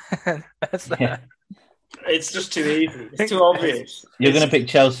Chelsea. Yeah. It's just too easy. It's too obvious. You're going to pick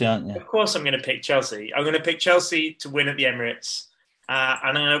Chelsea, aren't you? Of course, I'm going to pick Chelsea. I'm going to pick Chelsea to win at the Emirates.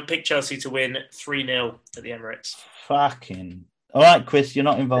 And I'm going to pick Chelsea to win 3-0 at the Emirates. Fucking. All right, Chris, you're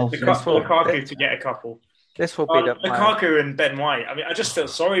not involved. Lukaku to get a couple. This will be Lukaku and Ben White. I mean, I just feel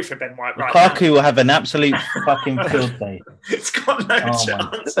sorry for Ben White right Lukaku now. will have an absolute fucking field day. It's got no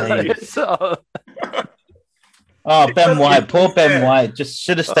chance. Oh, Ben White. Poor Ben White. Just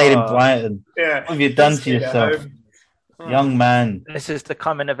should have stayed in Brighton. Yeah. What have you done to yourself? Young man. This is the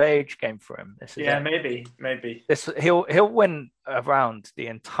coming of age game for him. Maybe. He'll win around the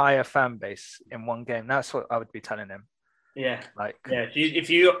entire fan base in one game. That's what I would be telling him. Yeah, If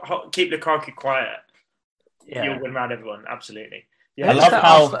you keep Lukaku quiet, you'll win around everyone. Absolutely. Yeah.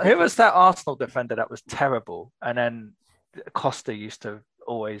 Who was that Arsenal defender that was terrible? And then Costa used to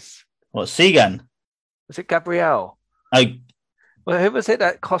always. What, Segan? Was it Gabriel? Well, who was it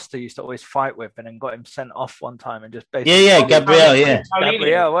that Costa used to always fight with and then got him sent off one time and just basically... Yeah, Gabriel, yeah.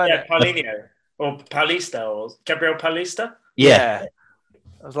 Paulinho. Or Paulista, or Gabriel Paulista? Yeah.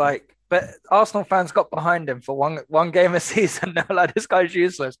 I was like, but Arsenal fans got behind him for one game a season. They're like, this guy's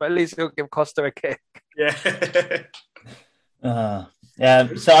useless, but at least he'll give Costa a kick. Yeah. So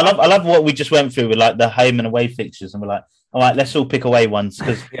I love what we just went through with like the home and away fixtures, and we're like, all right, let's all pick away ones,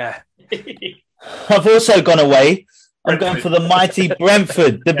 because I've also gone away. I'm going for the mighty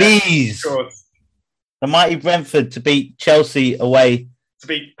Brentford, the Bees. The mighty Brentford to beat Chelsea away. To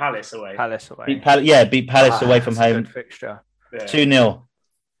beat Palace away. Beat Palace away from home. Good fixture. 2-0.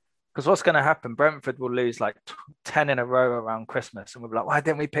 Because what's going to happen? Brentford will lose like 10 in a row around Christmas, and we'll be like, why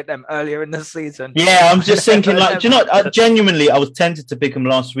didn't we pick them earlier in the season? Yeah, I'm just thinking, like, do you know, I was tempted to pick them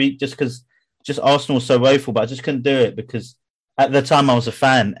last week just because Arsenal was so woeful, but I just couldn't do it because at the time I was a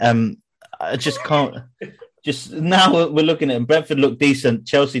fan. I just can't. Just now we're looking at them. Brentford look decent.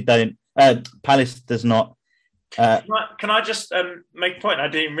 Chelsea don't. Palace does not. Can I just make a point? I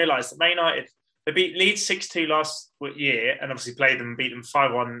didn't realise that Man United, they beat Leeds 6-2 last year and obviously played them and beat them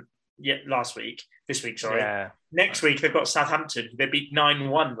 5-1 this week, sorry. Yeah. Next week they've got Southampton. They beat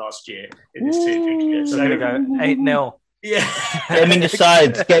 9-1 last year in this two. So there we go. 8-0. Yeah. Get them in your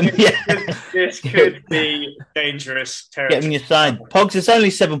sides. This could be dangerous territory. Get them in your side. Pogs is only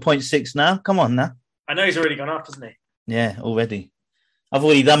 7.6 now. Come on now. I know he's already gone up, hasn't he? Yeah, already. I've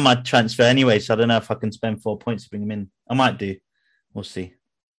already done my transfer anyway, so I don't know if I can spend 4 points to bring him in. I might do. We'll see.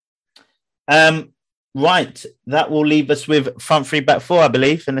 Right. That will leave us with front three, back four, I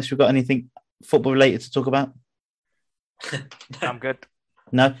believe, unless we've got anything football related to talk about. I'm good.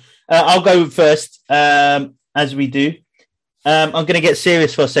 No. I'll go first, as we do. I'm going to get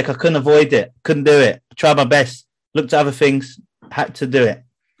serious for a sec. I couldn't avoid it. Couldn't do it. I tried my best. Looked at other things. Had to do it.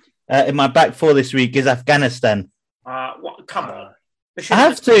 In my back four this week is Afghanistan. What? Come on. I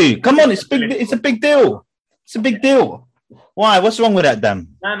have to. Come on, it's big. It's a big deal. It's a big deal. Why? What's wrong with that,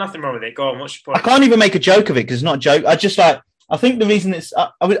 Dan? No, nothing wrong with it. Go on. What's your point? I can't even make a joke of it because it's not a joke. I think the reason it's.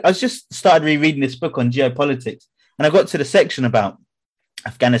 I just started rereading this book on geopolitics, and I got to the section about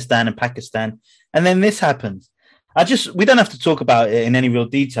Afghanistan and Pakistan, and then this happens. We don't have to talk about it in any real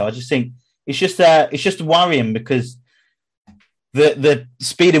detail. I just think it's just worrying because the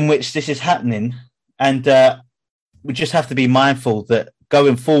speed in which this is happening, and we just have to be mindful that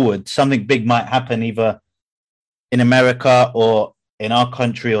going forward, something big might happen either in America or in our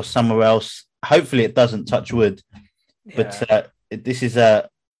country or somewhere else. Hopefully, it doesn't, touch wood. Yeah. But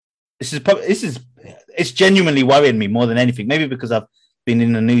it's genuinely worrying me more than anything. Maybe because I've been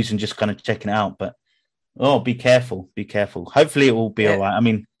in the news and just kind of checking it out. But Oh, be careful. Be careful. Hopefully it will be all right. I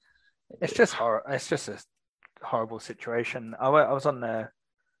mean, it's just It's just a horrible situation. I was on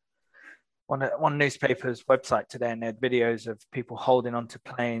one newspaper's website today, and they had videos of people holding onto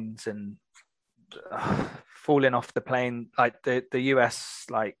planes and falling off the plane, like the US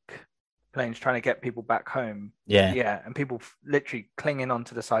planes trying to get people back home. Yeah. And people literally clinging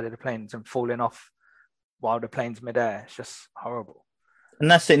onto the side of the planes and falling off while the plane's midair. It's just horrible. And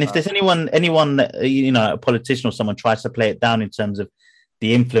that's it. And if there's anyone that, a politician or someone tries to play it down in terms of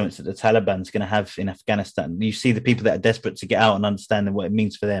the influence that the Taliban's going to have in Afghanistan, you see the people that are desperate to get out and understanding what it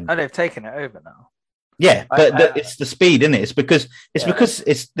means for them. Oh, they've taken it over now. Yeah, but it's the speed, isn't it? It's because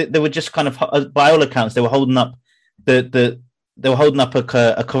they were just kind of, by all accounts, they were holding up a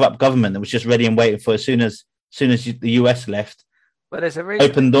corrupt government that was just ready and waiting for as soon as the US left. But there's a reason.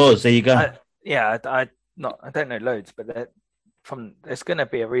 Open doors. There you go. I don't know loads, but there's going to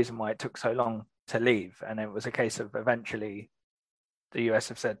be a reason why it took so long to leave, and it was a case of eventually the US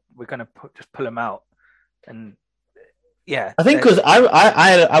have said we're going to just pull them out, and I think because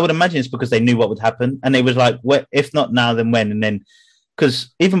I would imagine it's because they knew what would happen, and they was like, well, if not now, then when? And then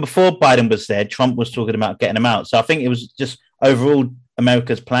because even before Biden was there, Trump was talking about getting them out. So I think it was just overall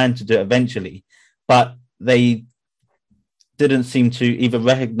America's plan to do it eventually, but they didn't seem to either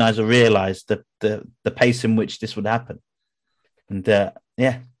recognize or realize the pace in which this would happen. And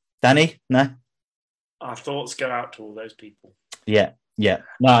Danny, no. Our thoughts go out to all those people. Yeah.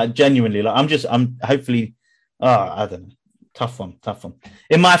 No, genuinely, I'm hopefully. I don't know. Tough one.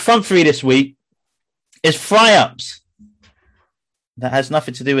 In my front three this week is fry-ups. That has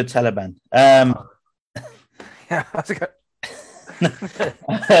nothing to do with Taliban.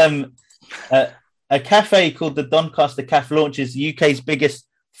 A cafe called the Doncaster Cafe launches the UK's biggest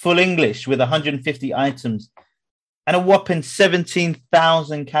full English with 150 items and a whopping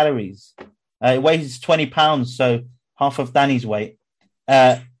 17,000 calories. It weighs 20 pounds, so half of Danny's weight.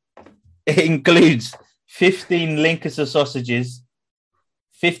 It includes 15 Lincolnshire sausages,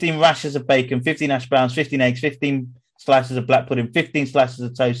 15 rashers of bacon, 15 hash browns, 15 eggs, 15 slices of black pudding, 15 slices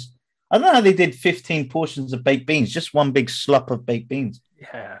of toast. I don't know how they did 15 portions of baked beans, just one big slop of baked beans.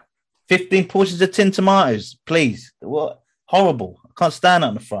 Yeah. 15 portions of tinned tomatoes, please. What? Horrible. I can't stand it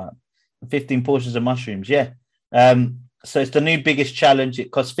on the front. 15 portions of mushrooms, yeah. So it's the new biggest challenge.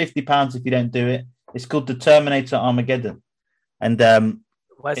 It costs £50 if you don't do it. It's called the Terminator Armageddon. And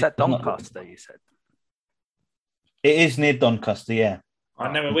where's that Doncaster, you said? It is near Doncaster, yeah.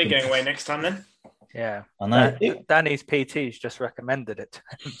 I know where we're going away next time then. Yeah. I know. Danny's PT's just recommended it.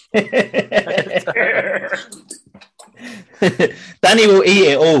 Danny will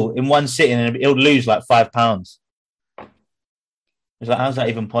eat it all in one sitting and he'll lose like £5. It's like, how's that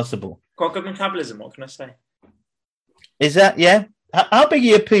even possible? Got good metabolism, what can I say? Is that, yeah? How big are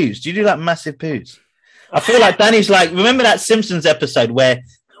your poos? Do you do like massive poos? I feel like Danny's like, remember that Simpsons episode where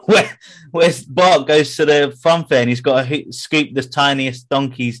Bart goes to the fun fair and he's got to scoop the tiniest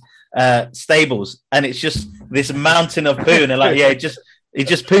donkey's stables, and it's just this mountain of poo, and they're like, yeah, he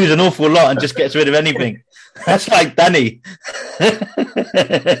just poos an awful lot and just gets rid of anything. That's like Danny. I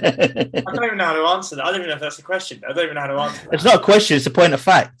don't even know how to answer that. I don't even know if that's a question. I don't even know how to answer that. It's not a question, it's a point of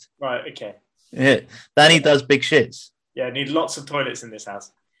fact. Right, okay. Yeah, Danny does big shits. Yeah, I need lots of toilets in this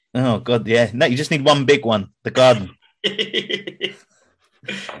house. Oh, God, yeah. No, you just need one big one, the garden. I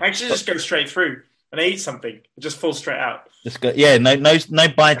actually just go straight through. When I eat something, it just falls straight out. Just go, yeah, no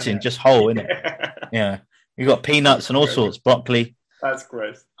biting, just whole, innit? Yeah. You got peanuts and all sorts, broccoli. That's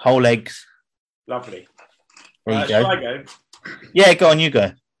gross. Whole eggs. Lovely. There you go. Shall I go? Yeah, go on, you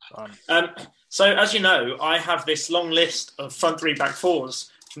go. So, as you know, I have this long list of front three, back fours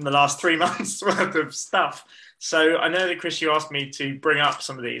from the last 3 months worth of stuff. So I know that, Chris, you asked me to bring up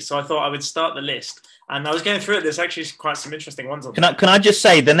some of these, so I thought I would start the list. And I was going through it. There's actually quite some interesting ones on there. Can I just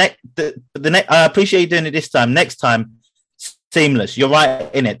say the next? I appreciate you doing it this time. Next time, seamless. You're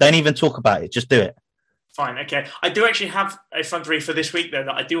right in it. Don't even talk about it. Just do it. Fine. Okay. I do actually have a front three for this week, though,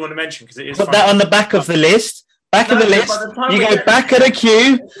 that I do want to mention because it is. Put that on the back of the list. Back of the list. You go back of the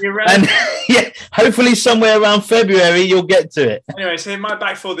queue, and yeah, hopefully somewhere around February you'll get to it. Anyway, so my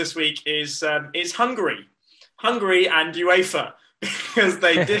back four this week is Hungary and UEFA. Because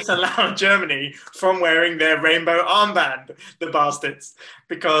they disallow Germany from wearing their rainbow armband, the bastards,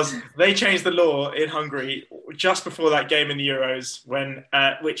 because they changed the law in Hungary just before that game in the Euros,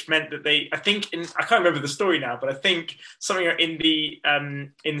 which meant that I can't remember the story now, but I think something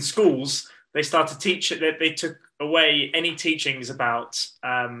in schools they started to teach that they took away any teachings about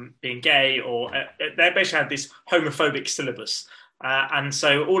being gay, or they basically had this homophobic syllabus, and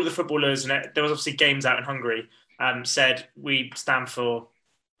so all of the footballers, and there was obviously games out in Hungary. Said we stand for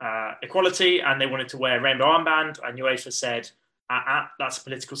equality and they wanted to wear a rainbow armband, and UEFA said, that's a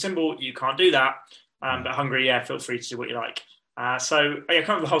political symbol, you can't do that. But Hungary, feel free to do what you like. So I can't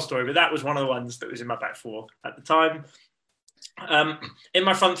remember the whole story, but that was one of the ones that was in my back four at the time. In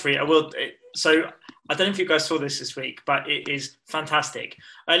my front three, so I don't know if you guys saw this week, but it is fantastic.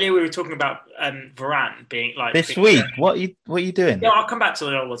 Earlier we were talking about Varane being like this week. What are you doing? Yeah, I'll come back to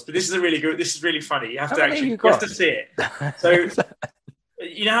the other ones, but this is really funny. You have to see it. So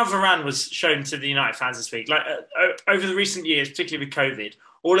you know how Varane was shown to the United fans this week? Like over the recent years, particularly with COVID,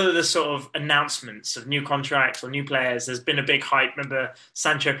 all of the sort of announcements of new contracts or new players, there's been a big hype. Remember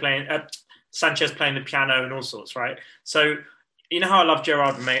Sanchez playing the piano and all sorts, right? So you know how I love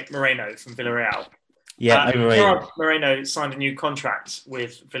Gerard Moreno from Villarreal? Yeah, Gerard Moreno signed a new contract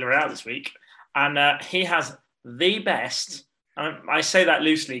with Villarreal this week, and he has the best, I say that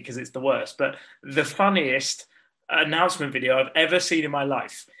loosely because it's the worst, but the funniest announcement video I've ever seen in my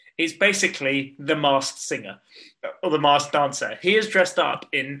life. It's basically the Masked Singer or the Masked Dancer. He is dressed up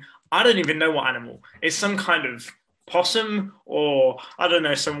in, I don't even know what animal. It's some kind of possum or, I don't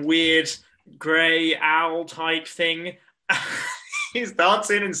know, some weird grey owl type thing. He's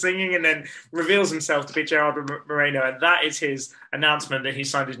dancing and singing and then reveals himself to be Gerard Moreno. And that is his announcement that he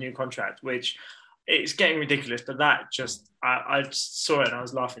signed his new contract, which it's getting ridiculous. But that just, I just saw it and I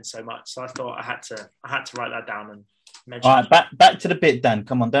was laughing so much. So I thought I had to write that down and mention it. All right, back to the bit, Dan.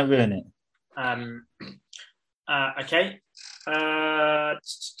 Come on, don't ruin it. Okay.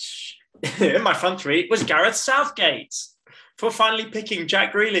 In my front three was Gareth Southgate for finally picking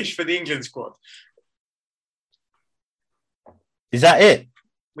Jack Grealish for the England squad. Is that it?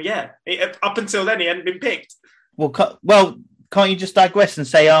 Well, yeah. Up until then, he hadn't been picked. Well, can't you just digress and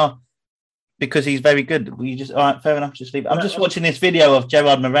say, because he's very good? Will you just, all right, fair enough, just leave it. I'm just watching this video of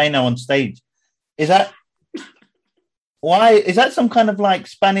Gerard Moreno on stage. Is that some kind of like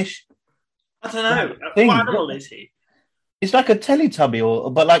Spanish? I don't know. What animal is he? It's like a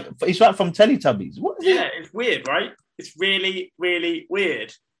Teletubby, but like he's right from Teletubbies. What is it? It's weird, right? It's really, really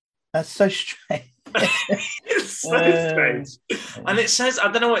weird. That's so strange. It's so strange. And it says,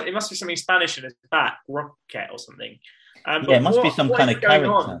 I don't know what, it must be something Spanish in his back, rocket or something. It must be some kind of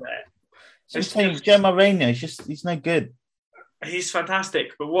character. I'm saying Gerard Moreno, he's no good. He's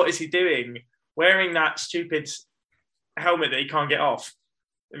fantastic, but what is he doing? Wearing that stupid helmet that he can't get off.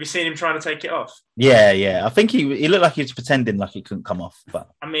 Have you seen him trying to take it off? Yeah. I think he looked like he was pretending like it couldn't come off. But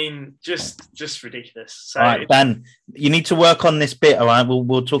I mean, just ridiculous. So, all right, Dan, you need to work on this bit. All right,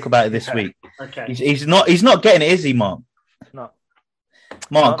 we'll talk about it this week. Okay. He's not getting it, is he, Mark? No.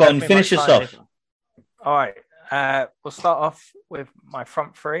 Mark, go and finish us off. All right. We'll start off with my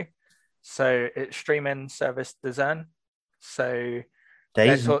front three. So it's streaming service DAZN. So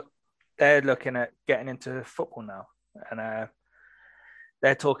they're looking at getting into football now, and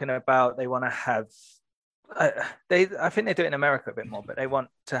they're talking about they want to have. I think they do it in America a bit more, but they want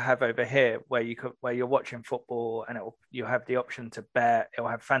to have over here where you're watching football and you have the option to bet. It'll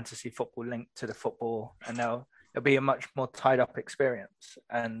have fantasy football linked to the football, and it'll be a much more tied up experience.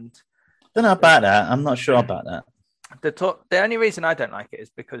 And I don't know about that. I'm not sure about that. The only reason I don't like it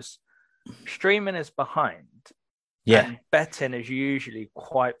is because streaming is behind. Yeah, and betting is usually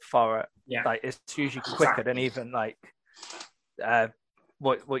quite far. Yeah, like it's usually quicker than even like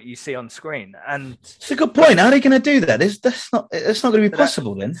what you see on screen. And it's a good point. How are they going to do that? That's not going to be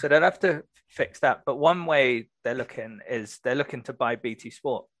possible then. So they'll have to fix that. But one way they're looking to buy BT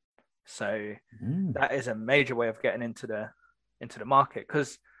Sport. So that is a major way of getting into the market,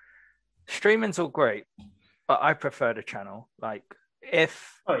 because streaming's all great, but I prefer the channel. Like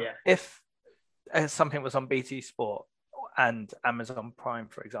if something was on BT Sport and Amazon Prime,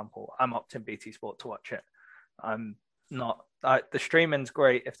 for example, I'm opting BT Sport to watch it. I'm not. The streaming's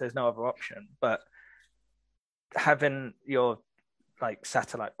great if there's no other option, but having your like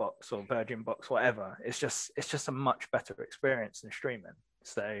satellite box or Virgin box, whatever, it's just a much better experience than streaming.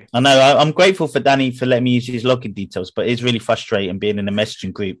 So I know I'm grateful for Danny for letting me use his login details, but it's really frustrating being in a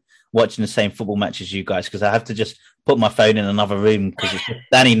messaging group watching the same football match as you guys, because I have to just put my phone in another room because it's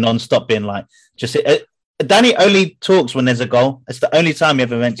Danny non-stop being like, just Danny only talks when there's a goal. It's the only time he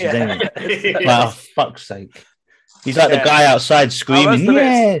ever mentions anything. Like, oh, fuck's sake. He's like the guy outside screaming,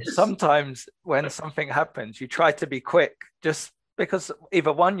 yes! Sometimes when something happens, you try to be quick, just because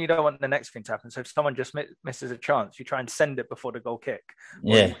either one, you don't want the next thing to happen. So if someone just misses a chance, you try and send it before the goal kick.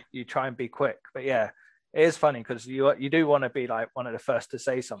 Yeah. You try and be quick. But yeah, it is funny because you do want to be like one of the first to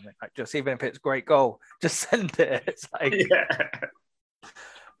say something, like just even if it's a great goal, just send it. It's like,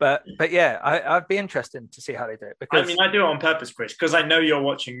 But yeah, I'd be interested to see how they do it. Because I mean, I do it on purpose, Chris, because I know you're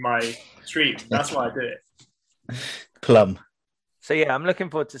watching my stream. That's why I do it. Plum. So yeah, I'm looking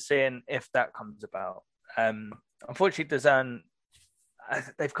forward to seeing if that comes about. Unfortunately, DAZN,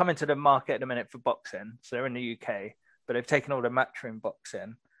 they've come into the market at the minute for boxing, so they're in the UK, but they've taken all the Matchroom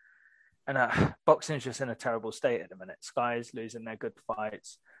boxing, and boxing's just in a terrible state at the minute. Sky's losing their good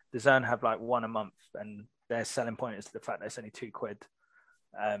fights. DAZN have like one a month, and their selling point is the fact that it's only £2.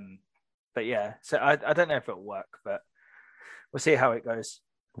 But yeah, so I don't know if it'll work, but we'll see how it goes.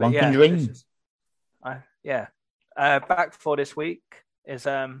 One can dream. Back for this week is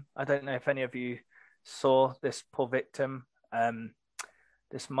I don't know if any of you saw this poor victim.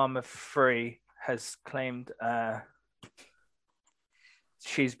 This mum of 3 has claimed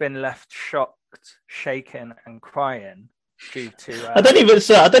she's been left shocked, shaken, and crying due to. I don't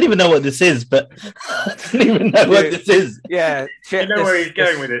even know what this is, but I don't even know what this is. Yeah, you know where he's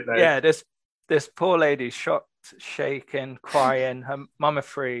going with it, though. Yeah, this poor lady's shocked, shaken, crying. Her mum of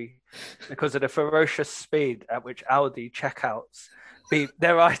 3 because of the ferocious speed at which Aldi checkouts beat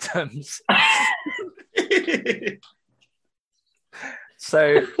their items.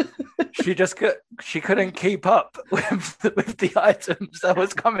 So she couldn't keep up with the items that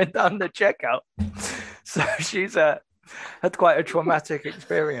was coming down the checkout. So she's had quite a traumatic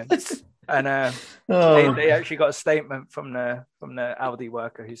experience. And they actually got a statement from the Aldi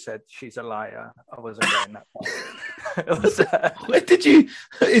worker who said she's a liar. I wasn't going that far. It was, where did you?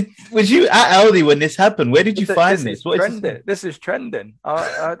 Was you at Aldi when this happened? Where did you find this? This is trending.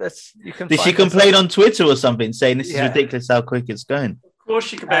 You can. Did she complain on Twitter or something, saying this is ridiculous how quick it's going? Of course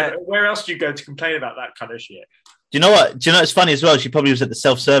she complained. Where else do you go to complain about that kind of shit? Do you know what? It's funny as well? She probably was at the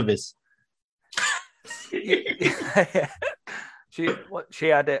self-service. She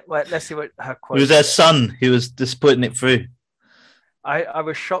had it. Well, let's see what her quote. It was her son who was just putting it through. I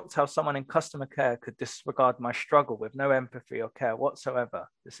was shocked how someone in customer care could disregard my struggle with no empathy or care whatsoever.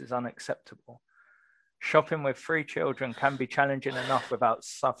 This is unacceptable. Shopping with 3 children can be challenging enough without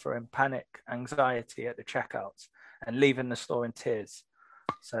suffering panic, anxiety at the checkouts and leaving the store in tears.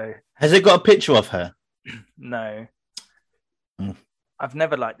 So, has it got a picture of her? No. I've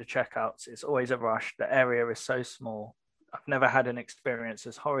never liked the checkouts. It's always a rush. The area is so small. I've never had an experience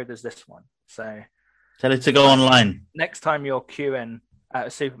as horrid as this one. So tell her to go online. Next time you're queuing at a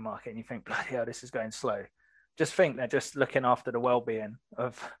supermarket and you think, bloody hell, this is going slow, just think they're just looking after the well-being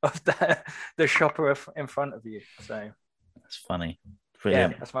of the shopper in front of you. So that's funny.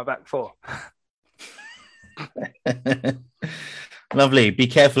 Brilliant. Yeah, that's my back 4. Lovely. Be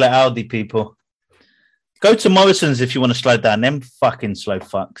careful at Aldi, people. Go to Morrison's if you want to slow down. Them fucking slow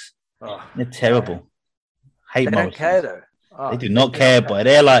fucks. Oh, they're terrible. Hate they Morrison's. Don't care though. They do not care, boy.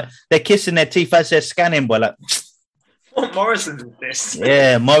 They're kissing their teeth as they're scanning, boy. Like, what Morrison's is this?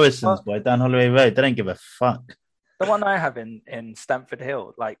 Yeah, Morrison's, boy, down Holloway Road. They don't give a fuck. The one I have in Stamford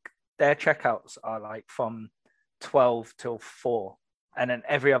Hill, like their checkouts are like from 12 till 4, and then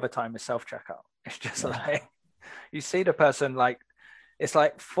every other time is self checkout. It's just like you see the person like it's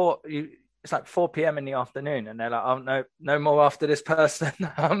like 4 p.m. in the afternoon, and they're like, "Oh no more after this person."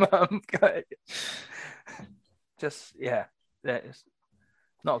 I'm good. Just it's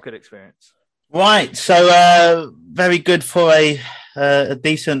not a good experience. Right, so very good for a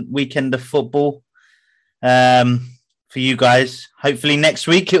decent weekend of football for you guys. Hopefully next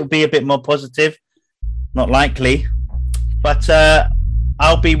week it'll be a bit more positive. Not likely, but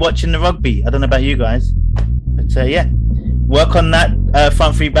I'll be watching the rugby. I don't know about you guys, but work on that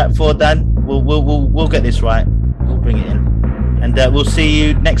front 3 back 4, Dan. We'll get this right. We'll bring it in, and we'll see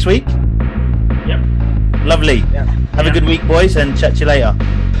you next week. Yep. Lovely. Yeah. Have a good week, boys, and chat to you later.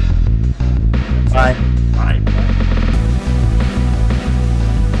 Bye. Bye.